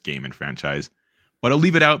game and franchise. But I'll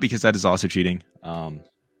leave it out because that is also cheating.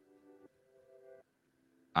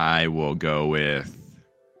 I will go with.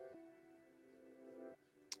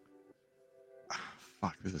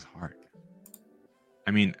 Fuck, this is hard.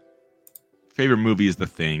 I mean, favorite movie is The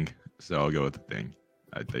Thing, so I'll go with The Thing.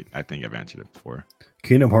 I think I've answered it before.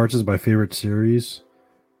 Kingdom Hearts is my favorite series,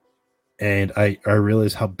 and I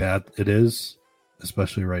realize how bad it is,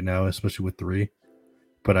 especially right now, especially with 3.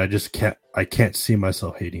 But I can't see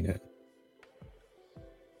myself hating it.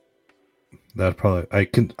 That probably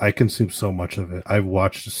I consume so much of it. I've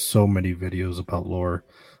watched so many videos about lore.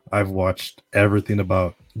 I've watched everything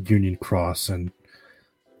about Union Cross and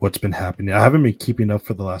what's been happening. I haven't been keeping up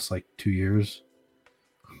for the last like 2 years,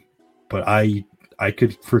 but I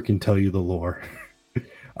could freaking tell you the lore.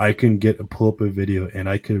 I can pull up a video and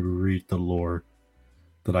I could read the lore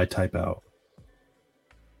that I type out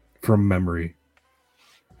from memory.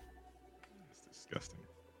 That's disgusting.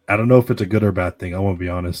 I don't know if it's a good or bad thing. I won't be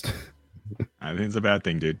honest. I think it's a bad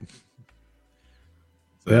thing, dude.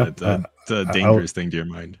 It's a dangerous thing to your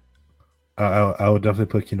mind. I would definitely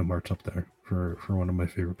put Kingdom Hearts up there for one of my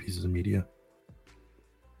favorite pieces of media.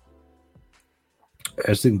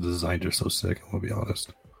 I just think the designs are so sick, I'm gonna be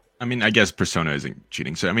honest. I mean, I guess Persona isn't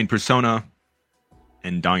cheating. So I mean, Persona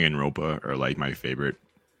and Danganronpa are like my favorite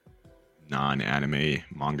non-anime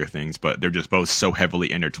manga things, but they're just both so heavily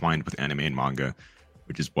intertwined with anime and manga,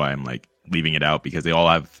 which is why I'm like leaving it out, because they all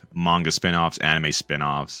have manga spin-offs, anime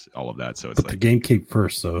spin-offs, all of that. So it's but the game came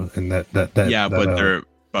first, though, and that yeah,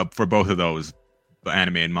 but for both of those, the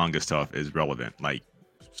anime and manga stuff is relevant, like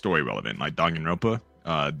story relevant. Like Danganronpa,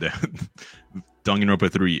 the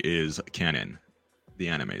Danganronpa 3 is canon, the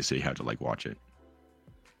anime, so you have to like watch it.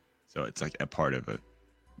 So it's like a part of it.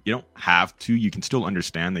 You don't have to. You can still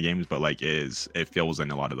understand the games, but like it fills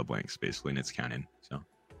in a lot of the blanks basically, and it's canon.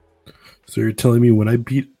 So you're telling me when I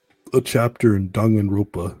beat a chapter in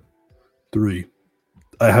Danganronpa 3,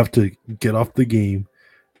 I have to get off the game,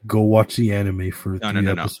 go watch the anime for 3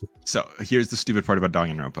 episodes? No. So here's the stupid part about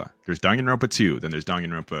Danganronpa. There's Danganronpa 2, then there's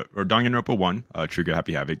Danganronpa 1, Trigger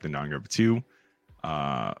Happy Havoc, then Danganronpa 2,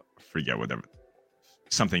 forget whatever,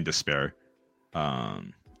 something Despair,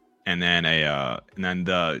 and then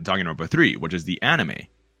the Danganronpa 3, which is the anime.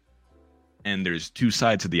 And there's 2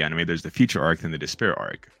 sides to the anime. There's the future arc and the despair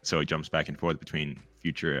arc. So it jumps back and forth between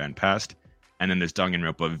future and past. And then there's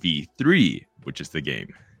Danganronpa V3, which is the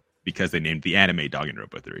game, because they named the anime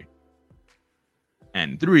Danganronpa 3.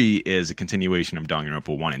 And 3 is a continuation of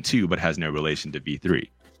Danganronpa 1 and 2, but has no relation to V3.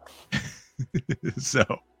 So,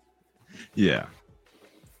 yeah.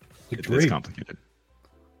 It's complicated.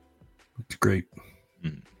 It's great.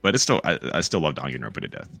 But it's still, I still love Danganronpa to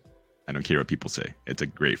death. I don't care what people say. It's a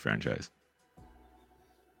great franchise.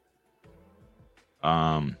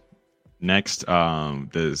 Next,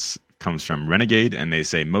 this comes from Renegade, and they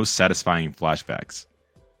say most satisfying flashbacks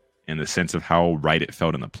in the sense of how right it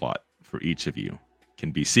felt in the plot for each of you.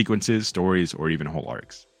 Can be sequences, stories, or even whole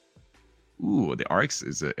arcs. Ooh, the arcs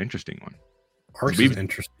is an interesting one. Arcs is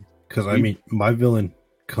interesting because I mean, my villain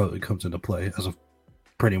comes into play as a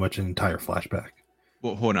pretty much an entire flashback.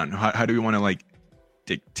 Well, hold on. How do we want to like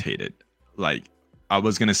dictate it? Like, I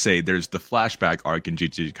was gonna say there's the flashback arc in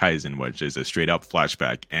Jujutsu Kaisen, which is a straight up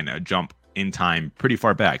flashback and a jump in time pretty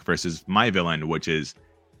far back, versus my villain, which is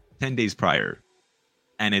 10 days prior,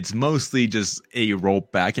 and it's mostly just a roll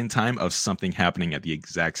back in time of something happening at the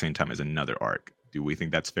exact same time as another arc. Do we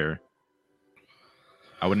think that's fair?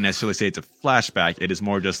 I wouldn't necessarily say it's a flashback. It is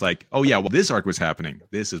more just like, oh yeah, well, this arc was happening,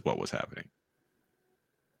 this is what was happening.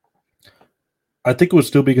 I think it would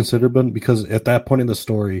still be considered, but because at that point in the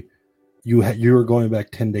story, you were going back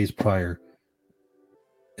 10 days prior,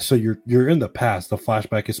 so you're in the past. The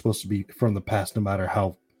flashback is supposed to be from the past, no matter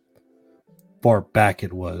how far back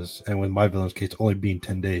it was. And with My Villain's case only being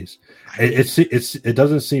 10 days, it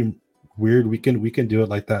doesn't seem weird. We can do it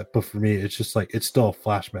like that, but for me, it's just like it's still a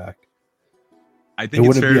flashback. I think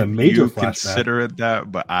it's fair be a major you flashback. consider it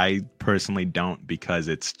that, but I personally don't, because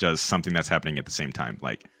it's just something that's happening at the same time.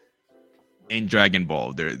 Like in Dragon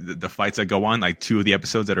Ball, the fights that go on, like 2 of the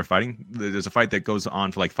episodes that are fighting, there's a fight that goes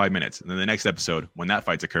on for like 5 minutes, and then the next episode, when that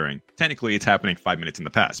fight's occurring, technically it's happening 5 minutes in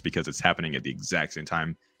the past because it's happening at the exact same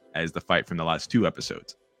time as the fight from the last 2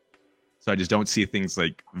 episodes. So I just don't see things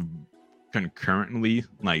like concurrently,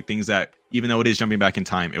 like things that, even though it is jumping back in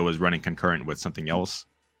time, it was running concurrent with something else.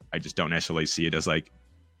 I just don't necessarily see it as like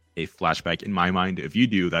a flashback in my mind. If you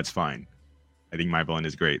do, that's fine. I think My Villain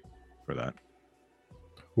is great for that.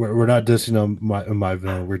 We're not dissing on my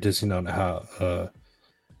Villain. We're dissing on how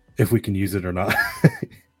if we can use it or not.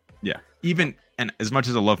 Yeah. Even, and as much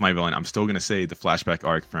as I love My Villain, I'm still gonna say the flashback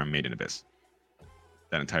arc from Made in Abyss.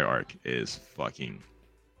 That entire arc is fucking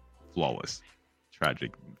flawless.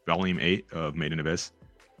 Tragic. Volume 8 of Made in Abyss.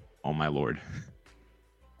 Oh my lord.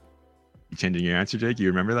 You changing your answer, Jake? You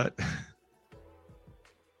remember that?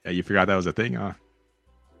 Yeah, you forgot that was a thing, huh?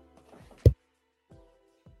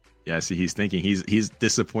 Yeah, see, he's thinking, he's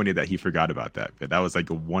disappointed that he forgot about that. But that was like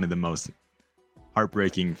one of the most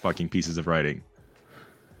heartbreaking fucking pieces of writing.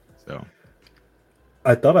 So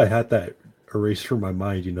I thought I had that erased from my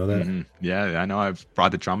mind. You know that? Mm-hmm. Yeah, I know. I've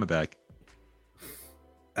brought the trauma back.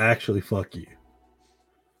 Actually, fuck you.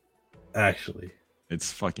 Actually,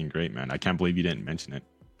 it's fucking great, man. I can't believe you didn't mention it.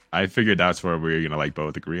 I figured that's where we were gonna like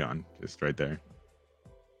both agree on, just right there.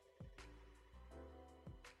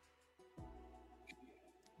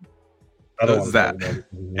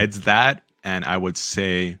 It's that, and I would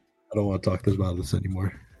say I don't want to talk about this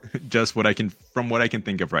anymore. Just from what I can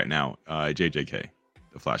think of right now, JJK,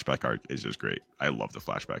 the flashback arc is just great. I love the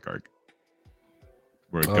flashback arc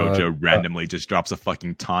where Gojo randomly just drops a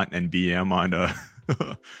fucking taunt and BM on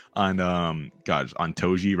on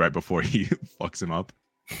Toji right before he fucks him up.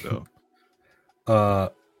 So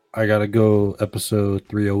I gotta go episode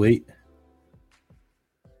 308,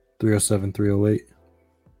 307, 308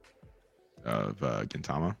 of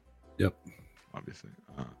Gintama. Yep, obviously.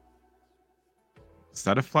 Is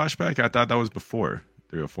that a flashback? I thought that was before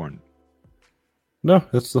 304. No,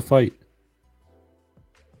 that's the fight.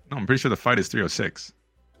 No, I'm pretty sure the fight is 306.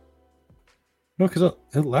 No, because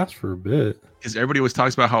it lasts for a bit. Because everybody always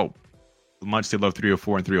talks about how much they love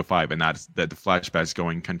 304 and 305, and that the flashback's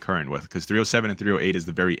going concurrent with, because 307 and 308 is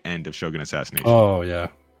the very end of Shogun Assassination. Oh yeah,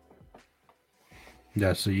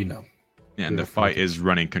 yeah. So you know, yeah, and the fight is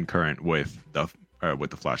running concurrent with the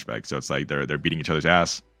flashback. So it's like they're beating each other's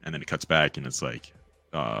ass, and then it cuts back, and it's like,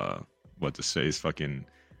 what to say is fucking.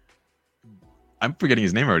 I'm forgetting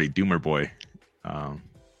his name already. Doomer Boy.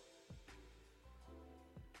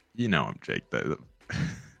 You know him, Jake. I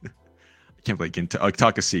can't believe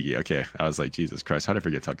Takasugi. Okay, I was like, Jesus Christ, how did I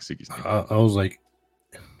forget Takasugi's name? I was like,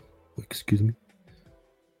 excuse me.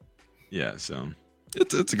 Yeah, so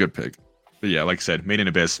it's a good pick. But yeah, like I said, Made in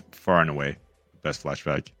Abyss, far and away best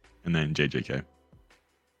flashback, and then JJK.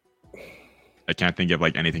 I can't think of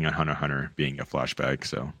like anything on Hunter x Hunter being a flashback,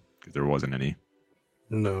 so because there wasn't any.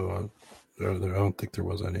 No, I don't think there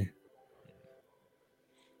was any.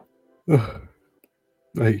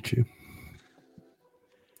 I hate you.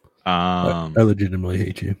 I legitimately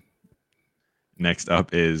hate you. Next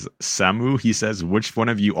up is Samu. He says, which one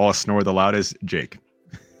of you all snore the loudest? Jake.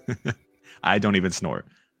 I don't even snore.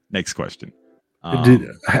 Next question.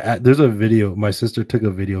 Dude, there's a video. My sister took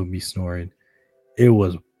a video of me snoring. It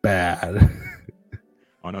was bad.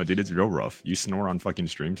 Oh no, dude, it's real rough. You snore on fucking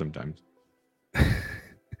stream sometimes.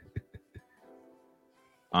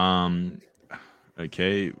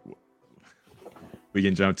 Okay. We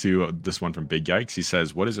can jump to this one from Big Yikes. He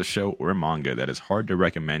says, what is a show or a manga that is hard to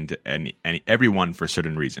recommend to everyone for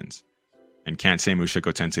certain reasons? And can't say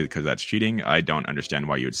Mushoku Tensei because that's cheating. I don't understand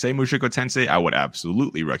why you would say Mushoku Tensei. I would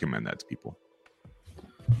absolutely recommend that to people.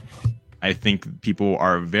 I think people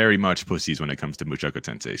are very much pussies when it comes to Mushoku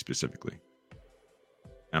Tensei specifically.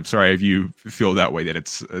 I'm sorry if you feel that way, that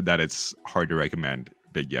it's hard to recommend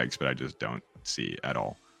Big Yikes, but I just don't see at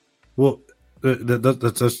all. Well,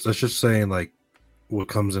 that's just saying like what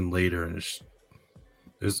comes in later, and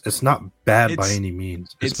it's not bad by any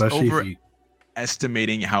means, especially if you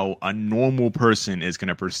estimating how a normal person is going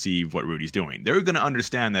to perceive what Rudy's doing. They're going to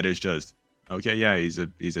understand that it's just okay. Yeah, he's a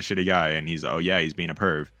shitty guy, and he's being a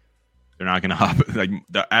perv. They're not gonna hop like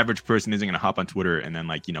the average person isn't gonna hop on Twitter and then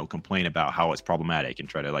like complain about how it's problematic and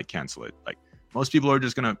try to like cancel it. Like most people are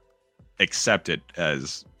just gonna accept it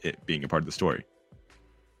as it being a part of the story.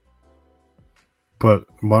 But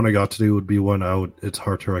Monogatari would be one it's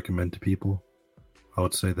hard to recommend to people. I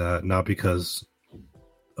would say that, not because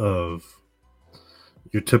of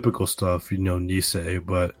your typical stuff, Nisei,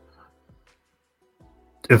 but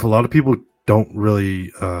if a lot of people don't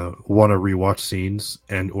really want to rewatch scenes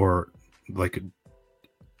or like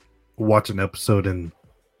watch an episode and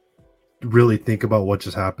really think about what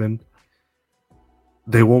just happened,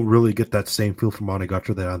 they won't really get that same feel from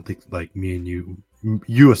Monogatari that I think like me and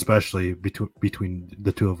you especially between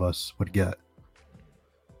the two of us would get.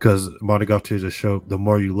 Because Monogatari is a show, the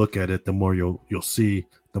more you look at it, the more you'll see,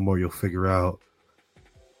 the more you'll figure out.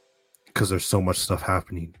 Because there's so much stuff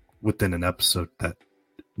happening within an episode that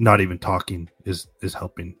not even talking is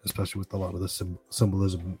helping, especially with a lot of the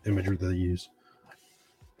symbolism and imagery that they use.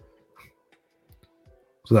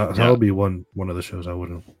 So that'll be one of the shows I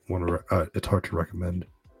wouldn't want to. It's hard to recommend.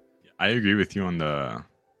 I agree with you on the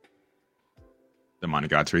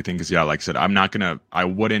Monogatari thing because like I said, I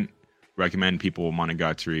wouldn't recommend people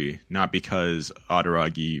Monogatari, not because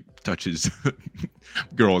Adaragi touches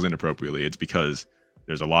girls inappropriately. It's because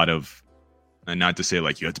there's a lot of, and not to say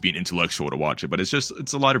like you have to be an intellectual to watch it, but it's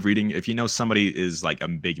a lot of reading. If somebody is like a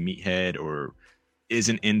big meathead or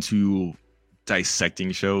isn't into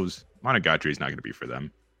dissecting shows, Monogatari is not going to be for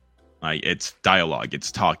them. Like it's dialogue,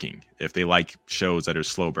 it's talking. If they like shows that are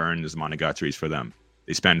slow burns, Monogatari is for them.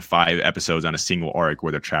 They spend 5 episodes on a single arc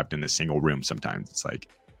where they're trapped in a single room. Sometimes it's like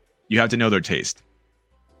you have to know their taste.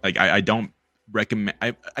 Like I don't recommend.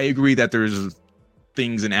 I agree that there's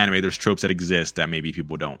things in anime, there's tropes that exist that maybe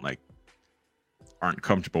people aren't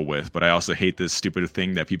comfortable with, but I also hate this stupid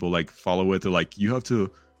thing that people like follow with. They're like, you have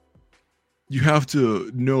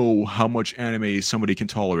to know how much anime somebody can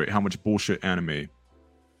tolerate, how much bullshit anime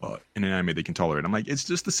in an anime they can tolerate. I'm like, it's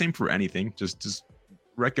just the same for anything. Just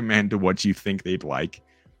recommend what you think they'd like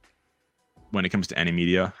when it comes to anime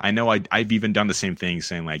media. I know I've even done the same thing,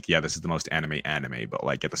 saying like, yeah, this is the most anime, but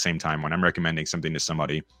like at the same time, when I'm recommending something to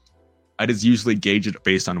somebody, I just usually gauge it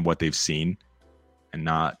based on what they've seen and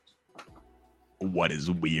not what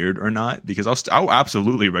is weird or not, because I'll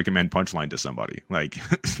absolutely recommend Punchline to somebody. Like,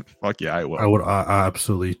 fuck yeah, I will. I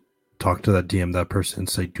absolutely talk to that person and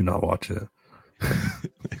say, do not watch it.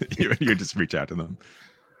 you just reach out to them.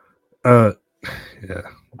 Yeah.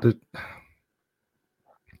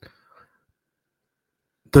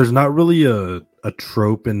 There's not really a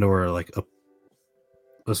trope or like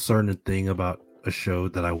a certain thing about a show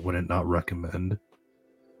that I wouldn't not recommend,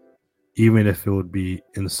 even if it would be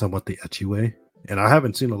in somewhat the ecchi way. And I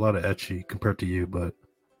haven't seen a lot of ecchi compared to you, but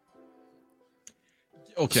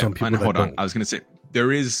okay. Hold on. I was gonna say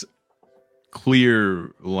there is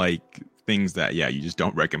clear like things that you just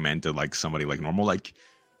don't recommend to like somebody like normal, like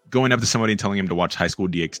going up to somebody and telling him to watch High School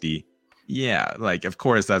DxD. Yeah, like of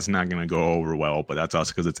course that's not gonna go over well, but that's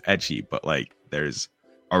also because it's ecchi. But like there's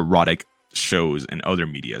erotic shows and other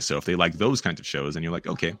media, so if they like those kinds of shows, and you're like,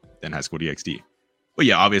 okay, then High School DxD. But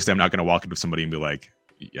yeah, obviously I'm not gonna walk up to somebody and be like,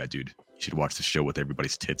 yeah, dude, you should watch the show with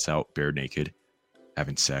everybody's tits out, bare naked,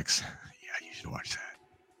 having sex. Yeah, you should watch that.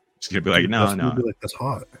 Just gonna be like, no. Be like, that's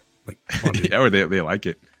hot. Like, yeah, or they like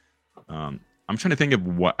it. I'm trying to think of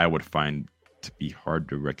what I would find to be hard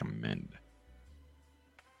to recommend.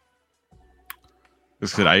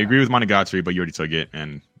 Because I agree with Monogatari, but you already took it,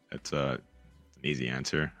 and it's an easy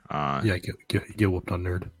answer. Get whooped on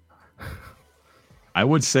Nerd. I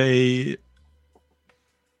would say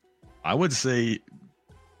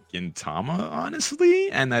Gintama,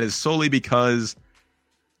 honestly, and that is solely because,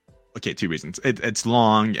 okay, 2 reasons. It's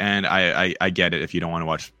long, and I get it if you don't want to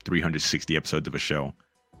watch 360 episodes of a show.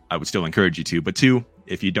 I would still encourage you to. But 2,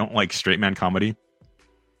 if you don't like straight man comedy,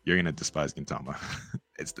 you're going to despise Gintama.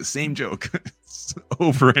 It's the same joke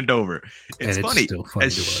over and over. It's funny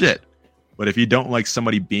as shit. But if you don't like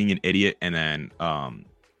somebody being an idiot and then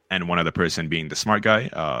and one other person being the smart guy,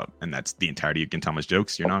 and that's the entirety of Gintama's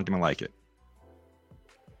jokes, you're not going to like it.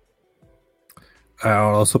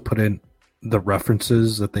 I'll also put in the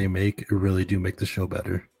references that they make really do make the show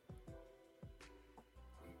better.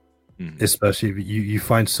 Especially if you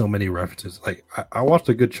find so many references. Like I watched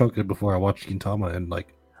a good chunk of it before I watched Gintama, and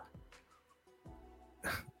like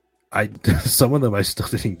some of them I still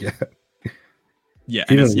didn't get. Yeah,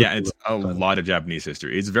 and it's a lot of Japanese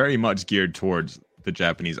history. It's very much geared towards the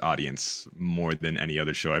Japanese audience more than any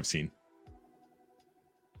other show I've seen.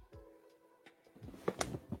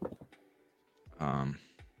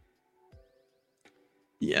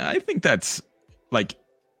 Yeah, I think that's like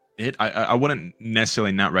I wouldn't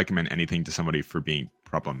necessarily not recommend anything to somebody for being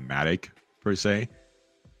problematic per se,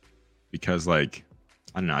 because like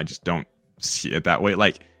I don't know, I just don't see it that way.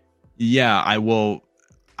 Like, yeah, I will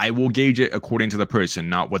gauge it according to the person,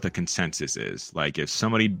 not what the consensus is. Like, if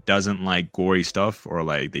somebody doesn't like gory stuff or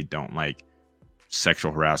like they don't like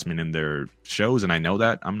sexual harassment in their shows, and I know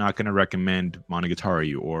that, I'm not going to recommend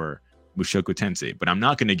Monogatari or Mushoku Tensei. But I'm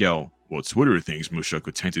not going to go, well, Twitter thinks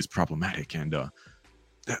Mushoku Tensei is problematic and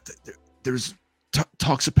there's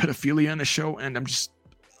talks of pedophilia in the show, and I'm just,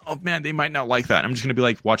 oh man, they might not like that. I'm just going to be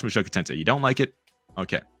like, watch Mushoku Tensei. You don't like it?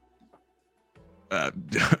 Okay.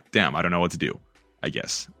 Damn, I don't know what to do, I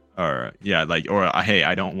guess. Or yeah, like, or hey,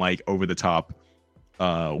 I don't like over the top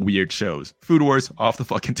weird shows. Food Wars off the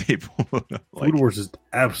fucking table. Like, Food Wars is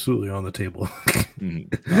absolutely on the table. Yeah,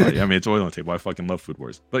 I mean, it's always on the table. I fucking love Food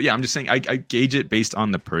Wars. But yeah, I'm just saying I gauge it based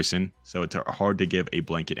on the person. So it's hard to give a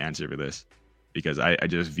blanket answer for this because I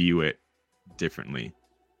just view it differently.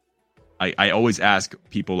 I always ask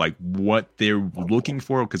people like what they're looking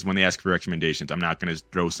for, because when they ask for recommendations, I'm not going to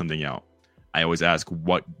throw something out. I always ask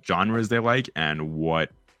what genres they like and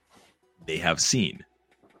what they have seen,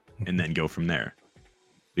 and then go from there.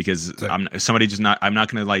 Because I'm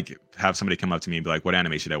not gonna like have somebody come up to me and be like, "What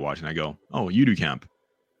anime should I watch?" And I go, "Oh, Yudu Camp."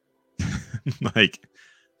 Like,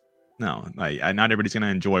 no, like not everybody's gonna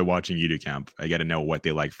enjoy watching Yudu Camp. I got to know what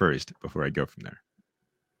they like first before I go from there.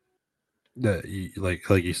 Like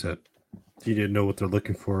you said, you didn't know what they're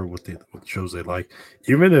looking for, what shows they like.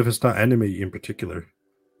 Even if it's not anime in particular,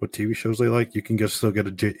 what TV shows they like, you can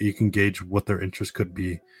you can gauge what their interest could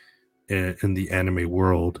be in the anime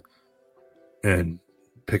world, and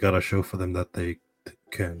pick out a show for them that they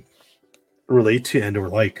can relate to and or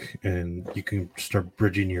like, and you can start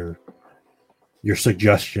bridging your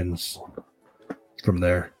suggestions from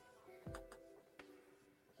there.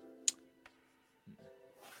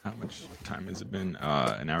 How much time has it been?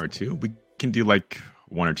 An hour or two? We can do like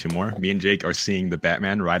one or two more. Me and Jake are seeing the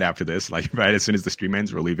Batman right after this, like right as soon as the stream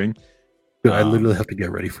ends, we're leaving. I literally have to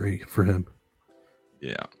get ready for him.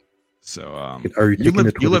 Yeah. So are you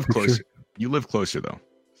you live closer? You live closer though.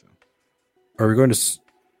 So. Are we going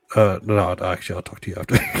to? No, actually, I'll talk to you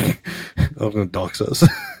after. I was going to dox us.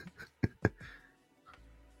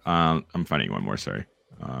 I'm finding one more. Sorry.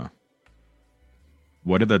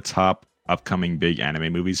 What are the top upcoming big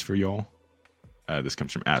anime movies for y'all? This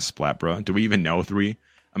comes from Ask Splatbra. Do we even know 3?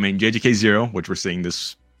 I mean, JJK Zero, which we're seeing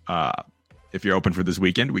this. If you're open for this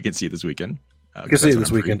weekend, we can see it this weekend. We can see it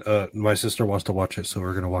this weekend. My sister wants to watch it, so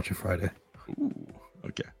we're gonna watch it Friday. Ooh,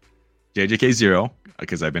 okay. JJK Zero,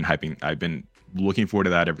 because I've been looking forward to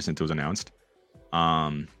that ever since it was announced.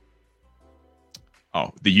 The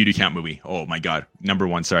Yudu Camp movie. Oh my god, number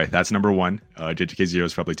 1. Sorry, that's number 1. JJK Zero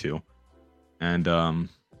is probably 2, and I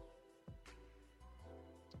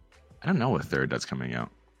don't know what third that's coming out.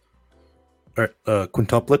 All right,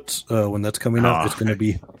 quintuplets. When that's coming out, it's gonna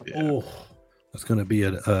be it's gonna be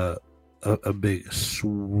a big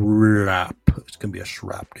shrap. It's gonna be a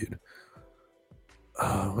shrap, dude.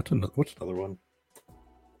 What's another one?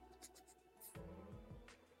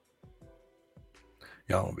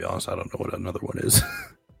 Yeah, I'll be honest. I don't know what another one is.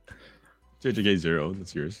 JJK Zero,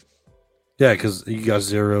 that's yours. Yeah, because you got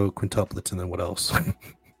Zero, quintuplets, and then what else?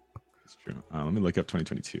 That's true. Let me look up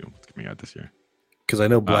 2022. What's coming out this year? Because I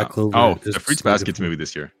know Black Clover. The Fruits Basket movie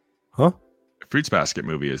this year. Huh? The Fruits Basket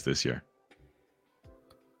movie is this year.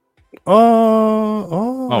 Wait,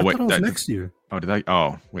 that was next year. Oh, did I?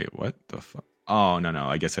 Oh, wait, what the fuck? Oh, no,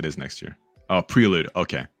 I guess it is next year. Oh, Prelude.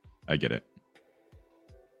 Okay, I get it.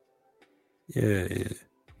 Yeah.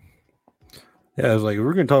 I was like,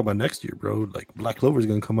 we're gonna talk about next year, bro. Like, Black Clover is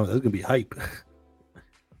gonna come out. That's gonna be hype.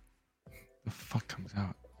 The fuck comes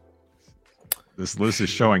out? This list is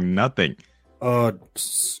showing nothing.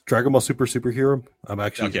 Dragon Ball Superhero. I'm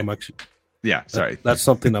actually. Yeah, sorry. That's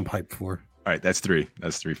something I'm hyped for. All right, that's 3.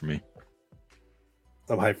 That's 3 for me.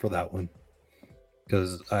 I'm hyped for that one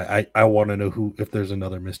because I want to know if there's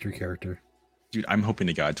another mystery character. Dude, I'm hoping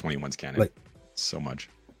to God 21's canon. Like, so much.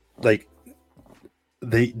 Like,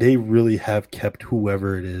 they really have kept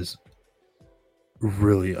whoever it is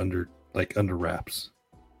really under wraps.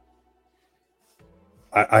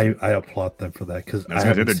 I applaud them for that because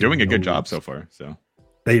they're doing a good job so far. So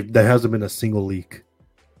there hasn't been a single leak.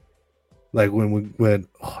 Like when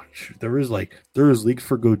there was leaks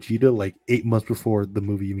for Gogeta like 8 months before the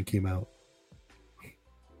movie even came out.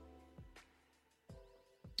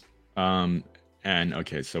 And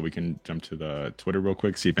okay, so we can jump to the Twitter real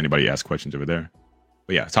quick, see if anybody asked questions over there.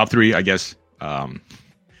 But yeah, top 3, I guess.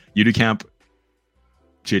 Yudu Camp,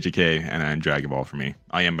 JJK, and then Dragon Ball for me.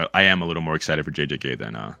 I am a little more excited for JJK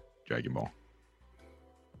than Dragon Ball.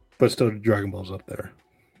 But still, Dragon Ball's up there.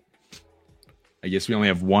 I guess we only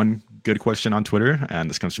have one good question on Twitter, and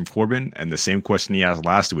this comes from Corbin. And the same question he asked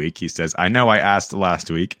last week. He says, I know I asked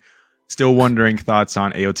last week. Still wondering thoughts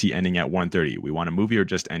on AOT ending at 1:30. We want a movie or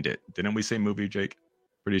just end it? Didn't we say movie, Jake?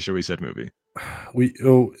 Pretty sure we said movie. What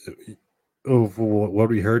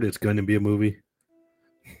we heard, it's going to be a movie.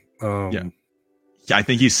 Yeah, I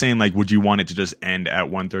think he's saying, like, would you want it to just end at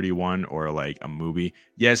 1:31 or like a movie?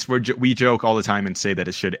 Yes, we joke all the time and say that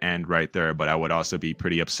it should end right there, but I would also be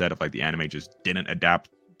pretty upset if like the anime just didn't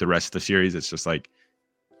adapt the rest of the series. It's just like,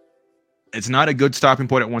 it's not a good stopping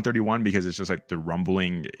point at 1:31 because it's just like the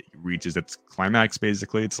rumbling reaches its climax.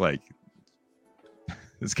 Basically, it's like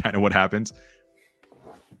it's kind of what happens.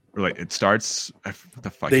 Or like it starts. What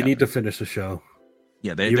the fuck? They need to finish the show.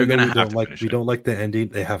 Yeah, they're gonna have to finish it. We don't like the ending.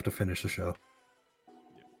 They have to finish the show.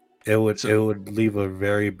 It would leave a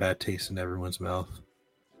very bad taste in everyone's mouth.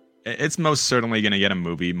 It's most certainly gonna get a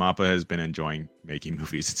movie. Mappa has been enjoying making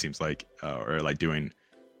movies. It seems like, or like doing.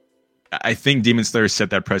 I think Demon Slayer set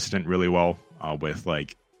that precedent really well with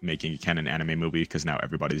like making a canon anime movie because now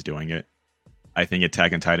everybody's doing it. I think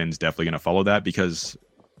Attack on Titan is definitely going to follow that because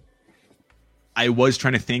I was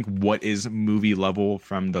trying to think what is movie level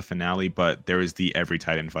from the finale, but there is the every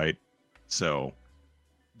Titan fight, so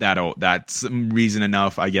that's reason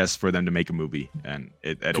enough, I guess, for them to make a movie, and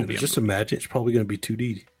it'll be just imagine it's probably going to be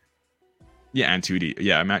 2D. Yeah, and 2D.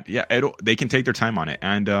 Yeah, they can take their time on it.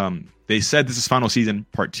 And they said this is final season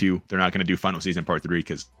part 2. They're not going to do final season part 3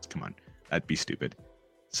 because, come on, that'd be stupid.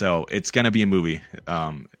 So it's going to be a movie.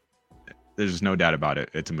 There's no doubt about it.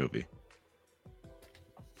 It's a movie.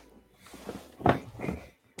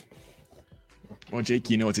 Well, Jake,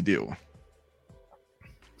 you know what to do.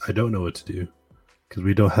 I don't know what to do because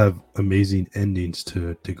we don't have amazing endings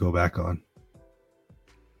to go back on.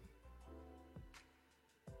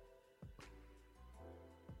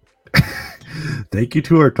 Thank you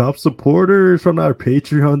to our top supporters from our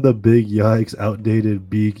Patreon, the Big Yikes, Outdated,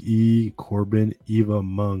 Big E, Corbin, Eva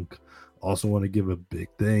Monk. Also want to give a big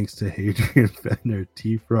thanks to Hadrian Fenner,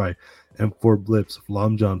 T-Fry, M4 Blips,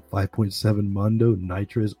 Flomjohn, 5.7 Mondo,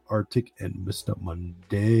 Nitrous, Arctic, and Mr.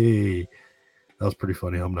 Monday. That was pretty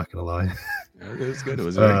funny, I'm not going to lie. It was good. It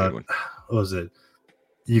was a very good one. What was it?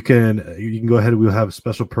 You can go ahead. We'll have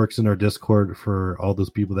special perks in our Discord for all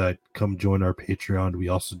those people that come join our Patreon. We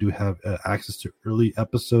also do have access to early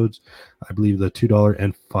episodes. I believe the $2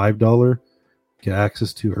 and $5 get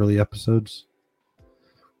access to early episodes.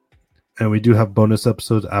 And we do have bonus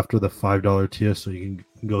episodes after the $5 tier, so you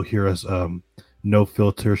can go hear us no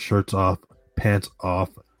filter, shirts off, pants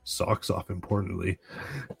off, socks off, importantly.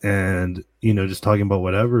 And, just talking about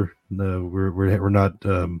whatever. No, we're not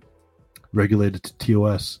regulated to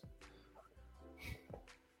TOS.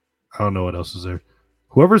 I don't know what else is there.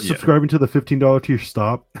 Whoever's subscribing to the $15 tier,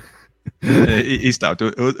 stop. He stopped.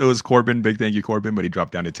 It was Corbin. Big thank you, Corbin, but he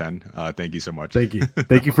dropped down to 10. Thank you so much. Thank you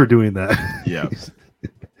for doing that. Yeah.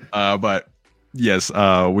 But yes,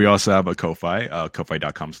 we also have a Ko-Fi,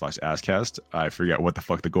 ko-fi.com/AskCast. I forget what the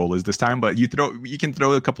fuck the goal is this time, but you can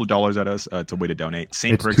throw a couple of dollars at us. It's a way to donate.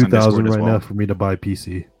 Same it's perks on Discord right as well. now for me to buy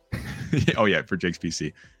PC. Oh yeah, for Jake's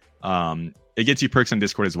PC. It gets you perks on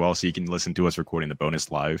Discord as well, so you can listen to us recording the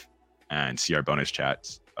bonus live and see our bonus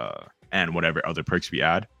chats, and whatever other perks we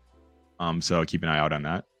add. So keep an eye out on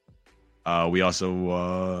that. We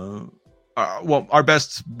also, our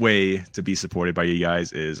best way to be supported by you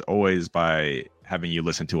guys is always by having you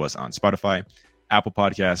listen to us on Spotify, Apple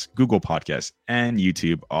Podcasts, Google Podcasts, and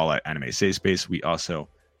YouTube, all at Anime Safe Space. We also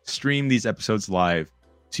stream these episodes live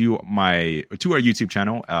to our YouTube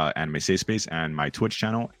channel, Anime Safe Space, and my Twitch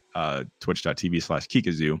channel,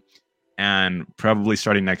 twitch.tv/Kikazoo, and probably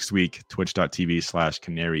starting next week,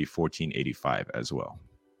 twitch.tv/Canary1485 as well.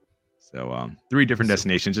 So 3 different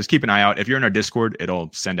destinations. Just keep an eye out. If you're in our Discord,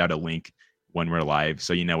 it'll send out a link when we're live,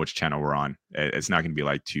 so you know which channel we're on. It's not going to be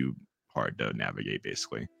like too hard to navigate,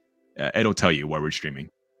 basically. It'll tell you where we're streaming.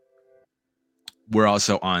 We're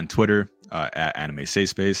also on Twitter at Anime Safe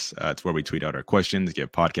Space. It's where we tweet out our questions,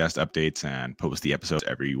 give podcast updates, and post the episodes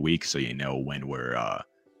every week, so you know when we're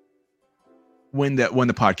when the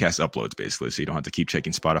podcast uploads, basically. So you don't have to keep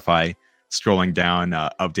checking Spotify, scrolling down,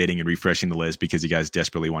 updating and refreshing the list because you guys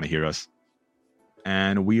desperately want to hear us.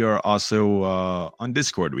 And we are also on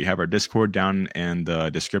Discord. We have our Discord down in the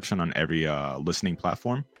description on every listening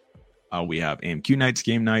platform. We have AMQ nights,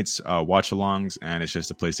 game nights, watch-alongs, and it's just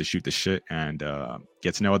a place to shoot the shit and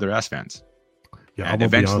get to know other ass fans. Yeah, and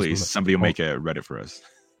eventually somebody will make a Reddit for us.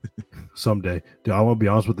 Someday. Dude, I want to be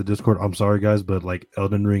honest with the Discord. I'm sorry, guys, but like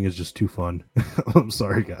Elden Ring is just too fun. I'm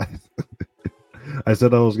sorry, guys. I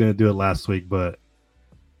said I was going to do it last week, but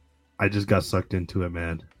I just got sucked into it,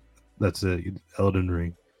 man. That's it. Elden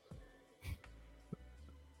Ring.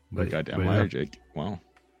 Goddamn yeah, Jake. Wow.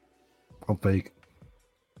 I'm fake.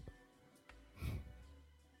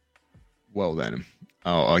 Well then.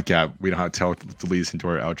 Oh, yeah. We don't have to tell to lead us into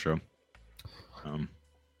our outro.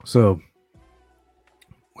 So,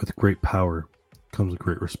 with great power comes a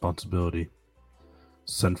great responsibility.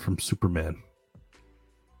 Sent from Superman.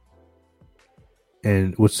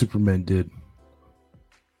 And what Superman did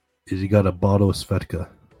is he got a bottle of Svedka.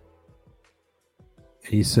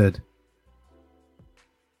 And he said,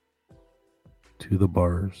 to the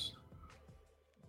bars.